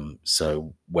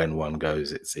 So when one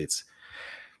goes, it's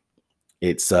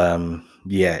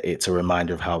yeah, it's a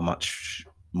reminder of how much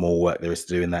more work there is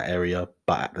to do in that area.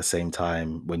 But at the same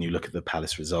time, when you look at the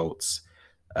Palace results,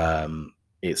 um,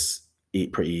 it's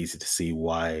pretty easy to see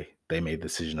why they made the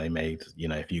decision they made. You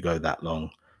know, if you go that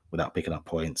long without picking up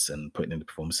points and putting in the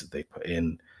performances they put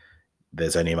in,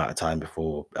 there's only a amount of time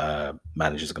before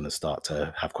managers are going to start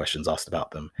to have questions asked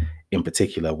about them. In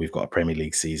particular, we've got a Premier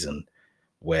League season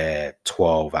where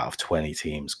 12 out of 20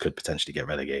 teams could potentially get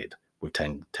relegated with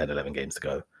 11 games to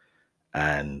go.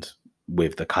 And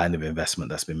with the kind of investment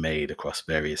that's been made across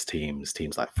various teams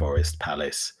like Forest,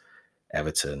 Palace,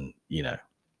 Everton, you know,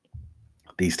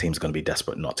 these teams are going to be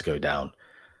desperate not to go down.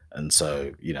 And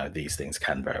so, you know, these things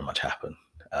can very much happen.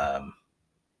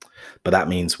 But that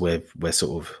means we're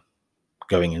sort of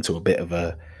going into a bit of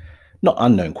a not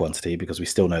unknown quantity because we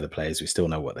still know the players, we still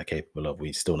know what they're capable of,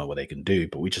 we still know what they can do,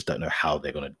 but we just don't know how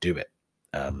they're going to do it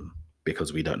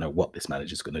because we don't know what this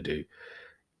manager is going to do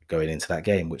going into that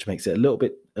game, which makes it a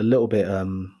little bit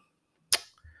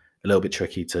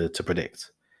tricky to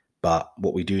predict. But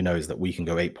what we do know is that we can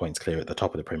go 8 points clear at the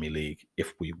top of the Premier League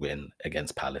if we win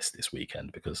against Palace this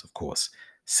weekend, because of course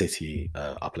City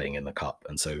are playing in the cup,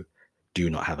 and so do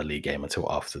not have a league game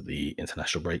until after the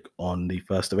international break on the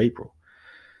 1st of April.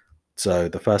 So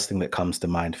the first thing that comes to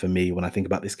mind for me when I think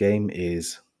about this game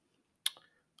is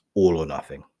all or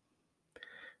nothing.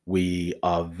 We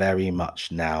are very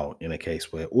much now in a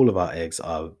case where all of our eggs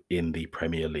are in the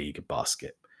Premier League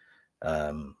basket.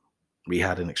 We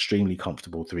had an extremely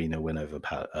comfortable 3-0 win over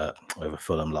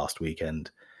Fulham last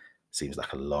weekend. Seems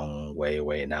like a long way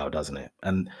away now, doesn't it?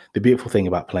 And the beautiful thing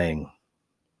about playing,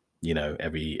 you know,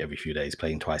 every few days,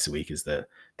 playing twice a week, is that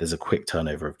there's a quick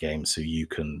turnover of games, so you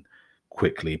can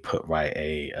quickly put right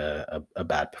a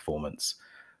bad performance.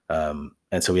 And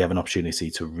so we have an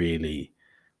opportunity to really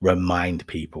remind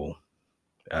people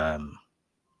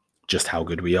just how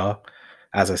good we are.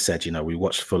 As I said, you know, we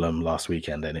watched Fulham last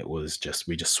weekend and we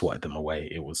just swatted them away.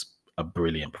 It was a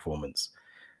brilliant performance.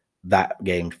 That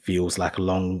game feels like a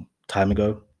long time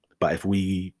ago, but if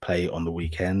we play on the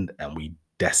weekend and we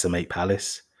decimate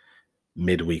Palace,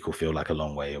 midweek will feel like a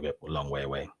long way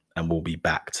away, and we'll be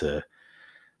back to,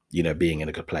 you know, being in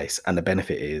a good place. And the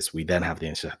benefit is we then have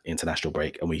the international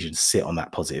break, and we should sit on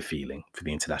that positive feeling for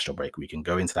the international break. We can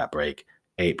go into that break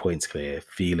 8 points clear,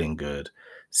 feeling good,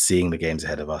 seeing the games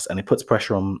ahead of us. And it puts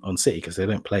pressure on City because they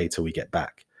don't play till we get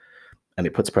back. And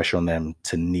it puts pressure on them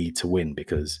to need to win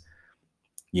because,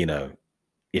 you know,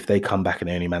 if they come back and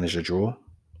they only manage a draw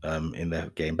in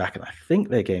their game back, and I think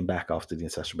their game back after the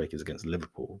international break is against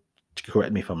Liverpool.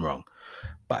 Correct me if I'm wrong,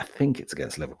 but I think it's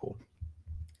against Liverpool.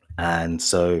 And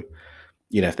so,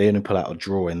 you know, if they only pull out a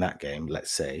draw in that game,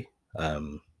 let's say,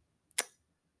 you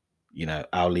know,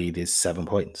 our lead is 7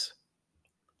 points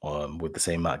with the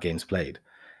same amount of games played.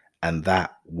 And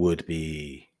that would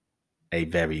be a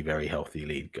very, very healthy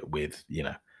league with, you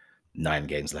know, 9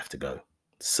 games left to go.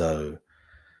 So,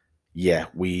 yeah,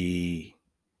 we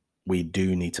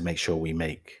do need to make sure we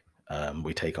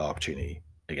take our opportunity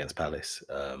against Palace.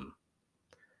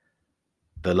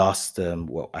 The last,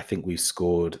 I think we've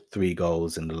scored 3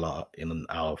 goals in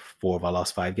our 4 of our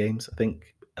last 5 games, I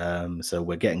think. So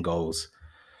we're getting goals.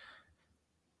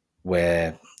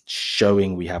 We're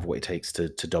showing we have what it takes to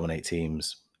dominate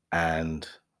teams. And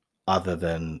other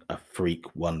than a freak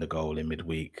wonder goal in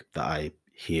midweek that I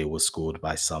hear was scored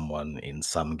by someone in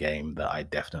some game that I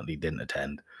definitely didn't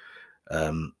attend,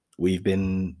 we've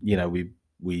been, you know,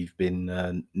 we've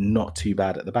been not too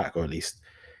bad at the back, or at least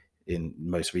in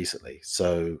most recently.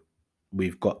 So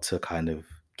we've got to kind of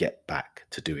get back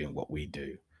to doing what we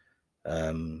do.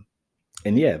 And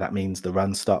yeah, that means the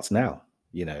run starts now.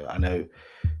 You know, I know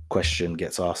question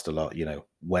gets asked a lot, you know,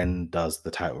 when does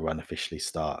the title run officially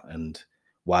start? And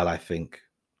while I think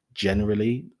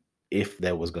generally, if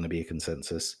there was going to be a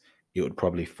consensus, it would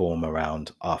probably form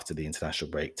around after the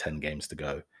international break, 10 games to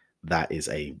go. That is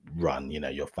a run, you know,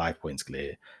 you're 5 points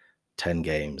clear, 10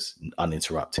 games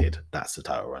uninterrupted. That's the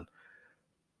title run.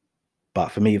 But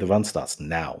for me, the run starts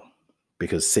now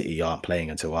because City aren't playing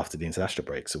until after the international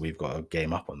break. So we've got a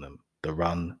game up on them. The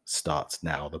run starts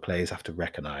now. The players have to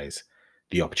recognize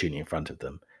the opportunity in front of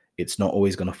them. It's not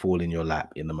always going to fall in your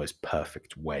lap in the most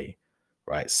perfect way,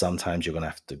 right? Sometimes you're going to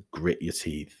have to grit your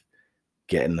teeth,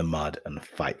 get in the mud and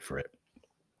fight for it.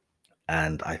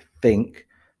 And I think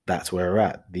that's where we're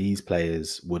at. These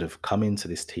players would have come into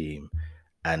this team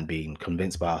and been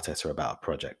convinced by Arteta about a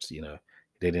project. He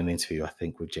did an interview, I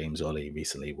think, with James Ollie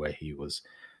recently where he was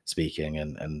speaking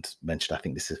and mentioned, I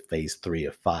think this is phase 3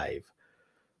 of 5.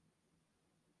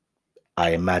 I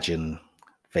imagine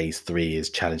phase 3 is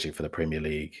challenging for the Premier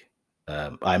League.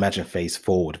 I imagine phase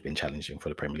 4 would have been challenging for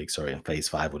the Premier League, sorry, and phase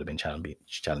 5 would have been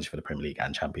challenging for the Premier League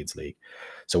and Champions League.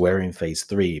 So we're in phase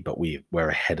 3, but we're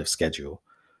ahead of schedule.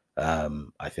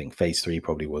 I think phase 3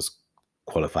 probably was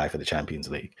qualify for the Champions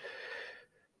League.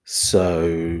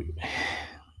 So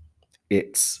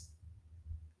it's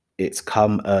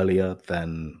come earlier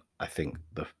than I think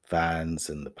the fans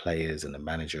and the players and the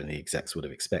manager and the execs would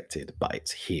have expected, but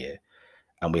it's here.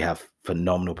 And we have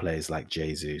phenomenal players like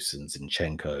Jesus and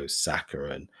Zinchenko,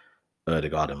 Saka and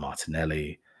Erdegaard and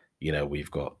Martinelli. We've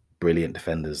got brilliant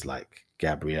defenders like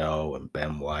Gabriel and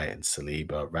Ben White and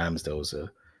Saliba. Ramsdale's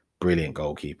a brilliant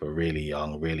goalkeeper, really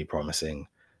young, really promising.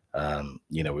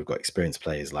 We've got experienced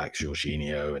players like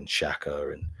Jorginho and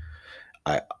Xhaka,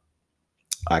 and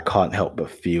I can't help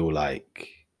but feel like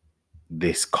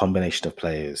this combination of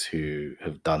players who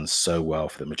have done so well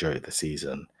for the majority of the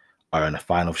season are in a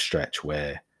final stretch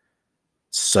where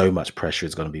so much pressure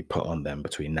is going to be put on them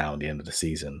between now and the end of the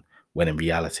season, when in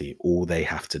reality, all they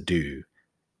have to do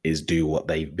is do what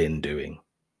they've been doing.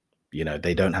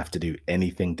 They don't have to do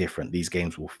anything different. These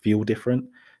games will feel different.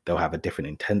 They'll have a different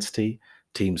intensity.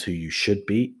 Teams who you should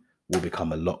beat will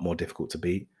become a lot more difficult to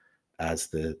beat as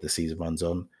the season runs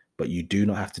on. But you do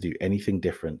not have to do anything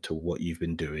different to what you've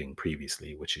been doing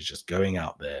previously, which is just going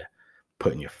out there,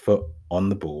 putting your foot on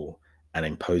the ball and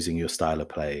imposing your style of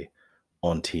play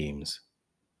on teams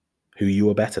who you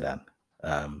are better than.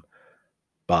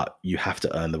 But you have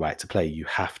to earn the right to play. You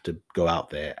have to go out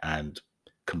there and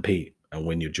compete and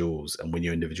win your duels and win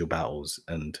your individual battles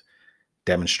and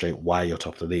demonstrate why you're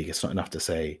top of the league. It's not enough to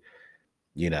say,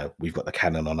 we've got the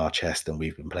cannon on our chest and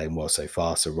we've been playing well so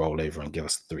far, so roll over and give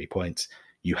us 3 points.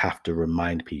 You have to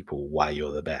remind people why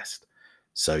you're the best.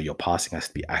 So your passing has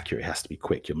to be accurate, it has to be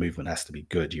quick, your movement has to be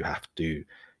good. You have to,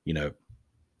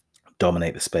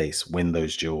 dominate the space, win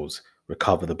those duels,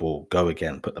 recover the ball, go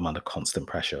again, put them under constant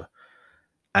pressure.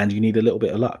 And you need a little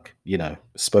bit of luck.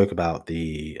 Spoke about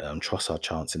the Trossard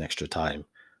chance in extra time,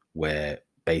 where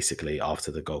basically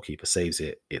after the goalkeeper saves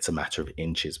it, it's a matter of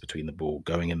inches between the ball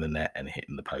going in the net and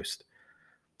hitting the post.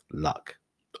 Luck.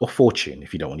 Or fortune,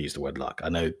 if you don't want to use the word luck. I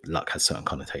know luck has certain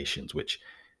connotations, which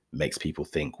makes people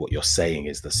think what you're saying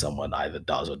is that someone either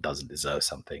does or doesn't deserve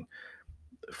something.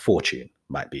 Fortune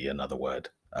might be another word.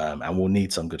 And we'll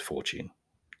need some good fortune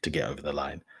to get over the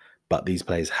line. But these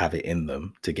players have it in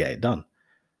them to get it done.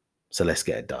 So let's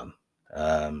get it done.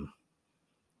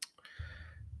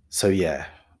 So yeah,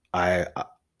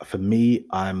 for me,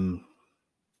 I'm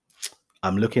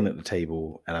looking at the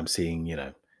table and I'm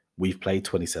seeing, we've played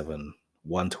 27,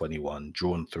 won 21,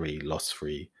 drawn 3, lost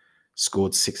 3,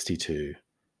 scored 62,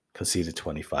 conceded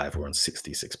 25. We're on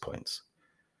 66 points.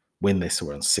 Win this,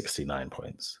 we're on 69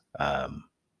 points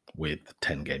with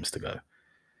 10 games to go.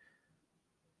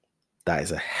 That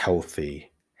is a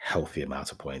healthy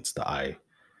amount of points that I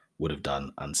would have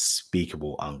done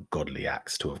unspeakable, ungodly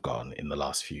acts to have gotten in the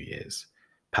last few years.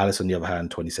 Palace, on the other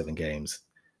hand, 27 games.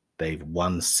 They've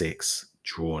won 6,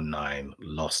 drawn 9,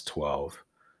 lost 12.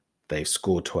 They've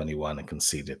scored 21 and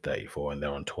conceded 34, and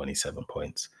they're on 27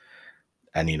 points.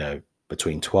 And,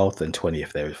 between 12th and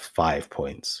 20th, there is 5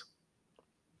 points.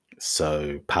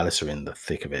 So Palace are in the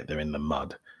thick of it. They're in the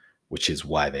mud, which is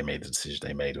why they made the decision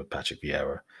they made with Patrick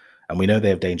Vieira. And we know they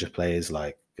have dangerous players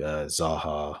like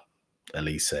Zaha,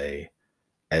 Elise,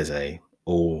 Eze,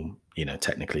 all,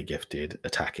 technically gifted,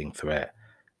 attacking threat,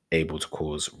 able to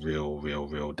cause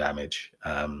real damage.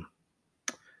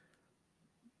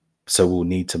 So we'll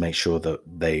need to make sure that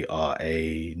they are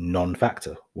a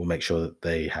non-factor. We'll make sure that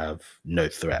they have no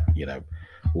threat.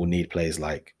 We'll need players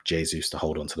like Jesus to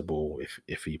hold onto the ball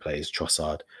if he plays,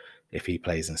 Trossard. If he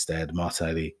plays instead,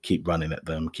 Martinelli, keep running at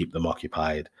them, keep them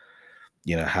occupied.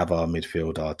 Have our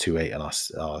midfield, our 2-8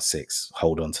 and our 6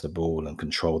 hold onto the ball and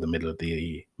control the middle of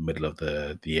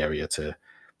the area to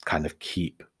kind of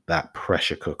keep that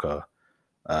pressure cooker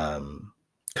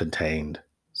contained,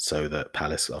 so that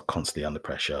Palace are constantly under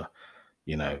pressure.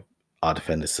 Our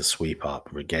defenders to sweep up,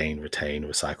 regain, retain,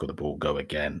 recycle the ball, go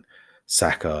again.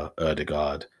 Saka,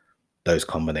 Erdegaard, those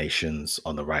combinations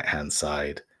on the right-hand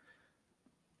side.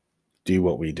 Do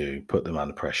what we do, put them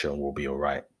under pressure, and we'll be all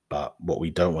right. But what we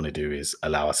don't want to do is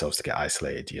allow ourselves to get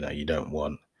isolated. You don't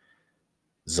want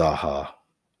Zaha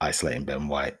isolating Ben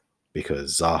White,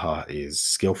 because Zaha is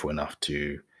skillful enough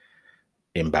to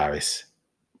embarrass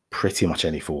pretty much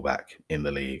any fullback in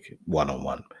the league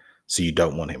one-on-one. So you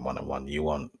don't want him one-on-one. You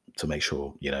want to make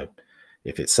sure,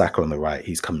 if it's Saka on the right,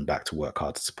 he's coming back to work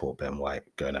hard to support Ben White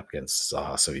going up against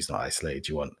Zaha, so he's not isolated.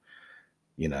 You want,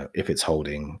 if it's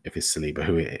Holding, if it's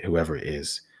Saliba, whoever it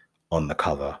is on the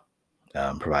cover,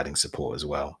 providing support as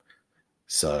well.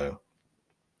 So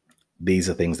these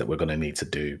are things that we're going to need to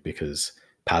do because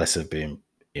Palace have been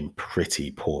in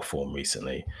pretty poor form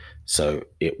recently. So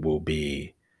it will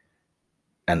be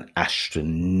an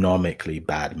astronomically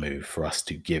bad move for us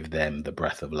to give them the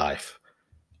breath of life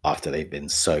after they've been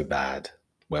so bad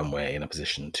when we're in a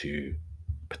position to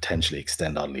potentially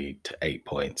extend our lead to 8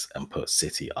 points and put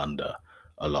City under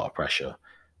a lot of pressure.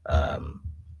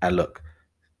 And look,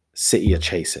 City are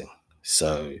chasing.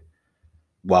 So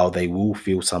while they will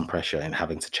feel some pressure in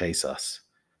having to chase us,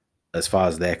 as far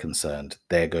as they're concerned,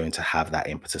 they're going to have that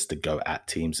impetus to go at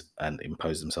teams and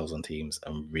impose themselves on teams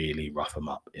and really rough them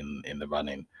up in the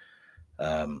running.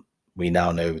 We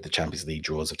now know the Champions League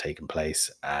draws have taken place,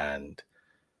 and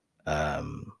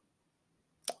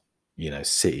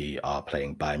City are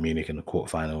playing Bayern Munich in the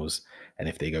quarterfinals, and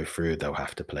if they go through, they'll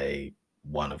have to play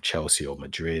one of Chelsea or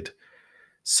Madrid.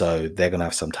 So they're going to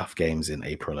have some tough games in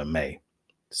April and May.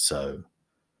 So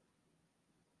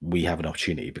we have an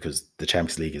opportunity because the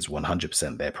Champions League is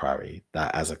 100% their priority.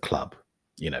 That as a club,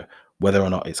 whether or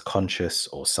not it's conscious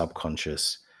or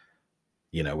subconscious,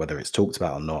 whether it's talked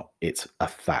about or not, it's a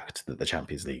fact that the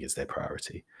Champions League is their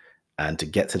priority. And to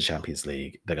get to the Champions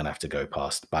League, they're going to have to go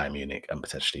past Bayern Munich and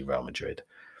potentially Real Madrid.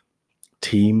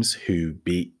 Teams who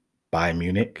beat Bayern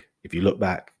Munich, if you look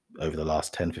back over the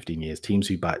last 10, 15 years, teams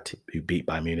who beat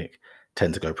Bayern Munich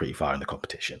tend to go pretty far in the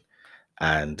competition.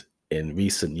 And in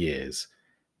recent years,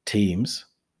 teams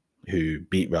who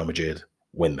beat Real Madrid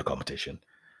win the competition.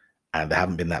 And there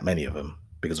haven't been that many of them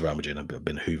because Real Madrid have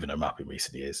been hoovering them up in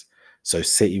recent years. So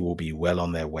City will be well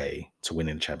on their way to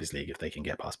winning the Champions League if they can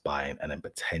get past Bayern and then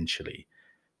potentially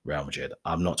Real Madrid.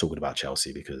 I'm not talking about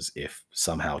Chelsea because if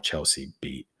somehow Chelsea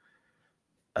beat,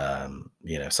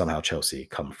 somehow Chelsea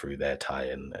come through their tie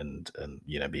and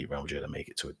beat Real Madrid and make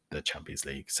it to the Champions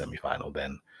League semi-final,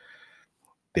 then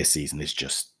this season is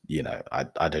just,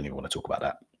 I don't even want to talk about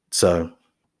that. So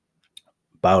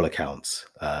by all accounts,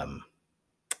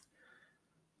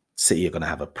 City are going to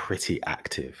have a pretty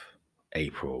active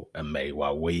April and May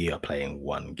while we are playing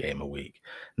one game a week.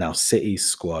 Now, City's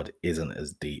squad isn't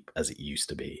as deep as it used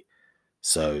to be.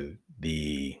 So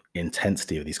the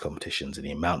intensity of these competitions and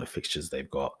the amount of fixtures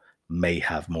they've got may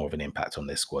have more of an impact on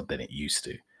their squad than it used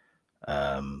to.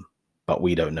 But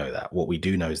we don't know that. What we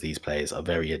do know is these players are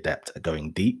very adept at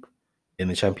going deep in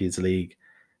the Champions League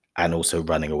and also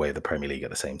running away with the Premier League at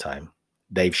the same time.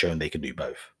 They've shown they can do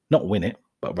both. Not win it,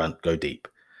 but go deep.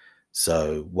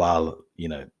 So while,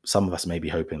 some of us may be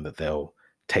hoping that they'll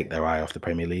take their eye off the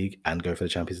Premier League and go for the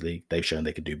Champions League, they've shown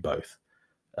they can do both,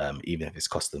 even if it's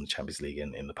cost them the Champions League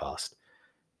in the past.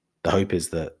 The hope is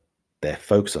that their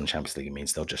focus on Champions League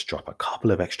means they'll just drop a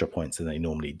couple of extra points than they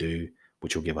normally do,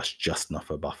 which will give us just enough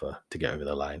of a buffer to get over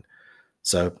the line.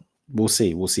 So we'll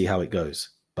see. We'll see how it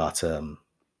goes. But it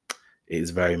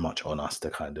is very much on us to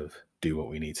kind of do what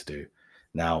we need to do.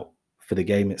 Now, for the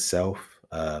game itself,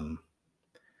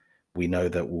 we know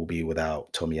that we'll be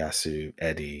without Tomiyasu,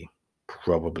 Eddie,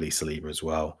 probably Saliba as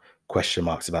well. Question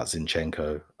marks about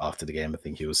Zinchenko after the game. I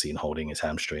think he was seen holding his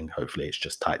hamstring. Hopefully it's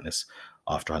just tightness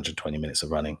after 120 minutes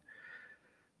of running.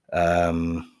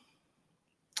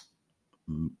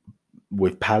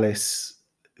 With Palace,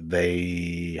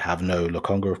 they have no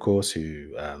Lokonga, of course,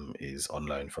 who is on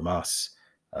loan from us.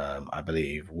 I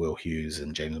believe Will Hughes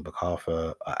and James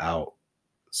McArthur are out.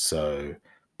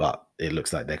 But it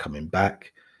looks like they're coming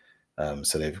back.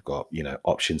 So they've got,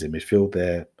 options in midfield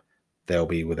there. They'll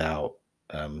be without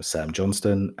Sam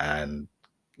Johnston and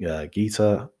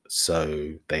Gita.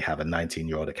 So they have a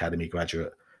 19-year-old academy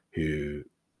graduate who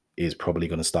is probably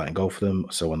going to start in goal for them.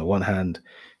 So on the one hand,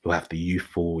 you'll have the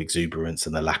youthful exuberance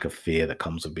and the lack of fear that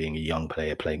comes with being a young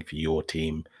player playing for your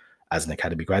team as an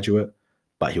academy graduate,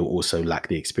 but he'll also lack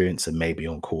the experience, and maybe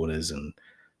on corners and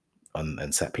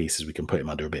set pieces, we can put him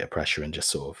under a bit of pressure and just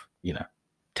sort of,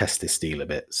 test his steel a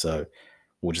bit. So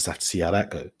we'll just have to see how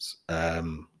that goes.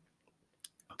 They'll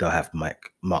have Mark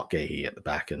Gahey at the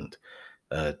back and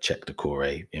Czech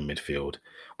Decore in midfield.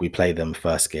 We play them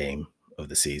first game of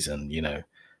the season. The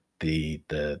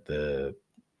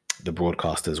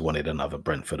broadcasters wanted another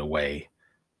Brentford away.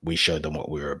 We showed them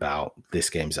what we were about. This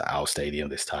game's at our stadium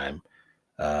this time.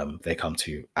 They come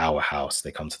to our house.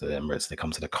 They come to the Emirates. They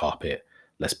come to the carpet.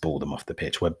 Let's ball them off the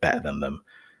pitch. We're better than them.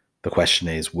 The question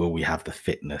is, will we have the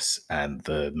fitness and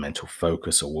the mental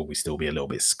focus, or will we still be a little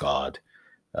bit scarred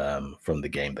from the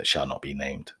game that shall not be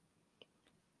named?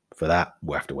 for that,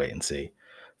 we'll have to wait and see.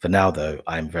 For now, though,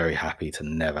 I'm very happy to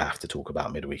never have to talk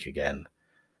about midweek again.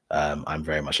 I'm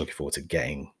very much looking forward to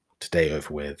getting today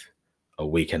over with, a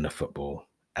weekend of football,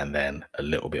 and then a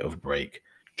little bit of a break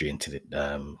during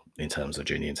in terms of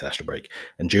during the international break.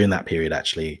 And during that period,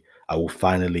 actually, I will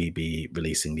finally be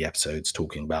releasing the episodes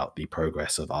talking about the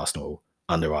progress of Arsenal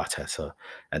under Arteta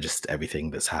and just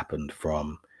everything that's happened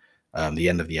from the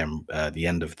end of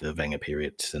the Wenger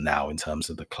period to now in terms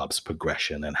of the club's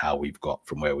progression and how we've got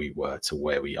from where we were to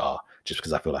where we are, just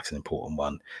because I feel like it's an important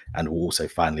one. And we'll also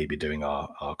finally be doing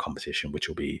our competition, which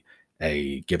will be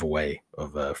a giveaway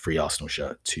of a free Arsenal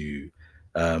shirt to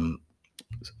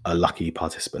a lucky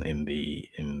participant in the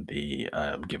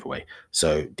giveaway.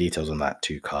 So details on that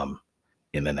to come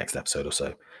in the next episode or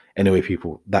so. Anyway,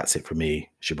 people, that's it from me.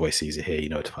 It's your boy Caesar here. You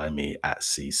know to find me at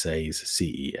CSAS,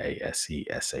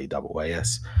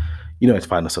 CEASESAAS. You know to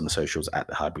find us on the socials at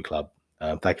the Highbury Club.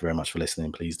 Thank you very much for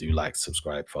listening. Please do like,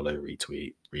 subscribe, follow,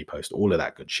 retweet, repost, all of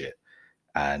that good shit.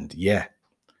 And yeah,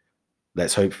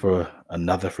 let's hope for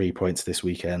another 3 points this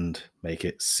weekend. Make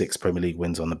it 6 Premier League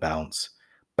wins on the bounce.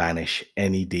 Banish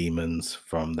any demons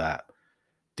from that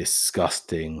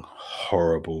disgusting,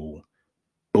 horrible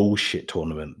bullshit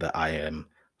tournament that I am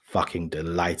fucking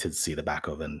delighted to see the back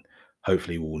of, and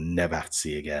hopefully we'll never have to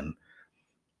see again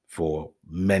for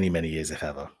many, many years, if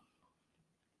ever.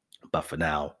 But for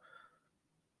now,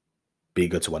 be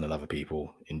good to one another,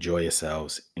 people. Enjoy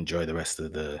yourselves. Enjoy the rest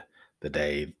of the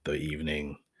day, the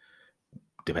evening,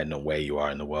 depending on where you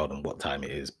are in the world and what time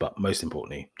it is. But most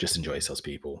importantly, just enjoy yourselves,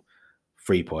 people.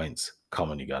 3 points.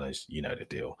 Come on, you Gunners. You know the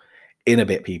deal. In a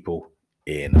bit, people.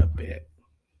 In a bit.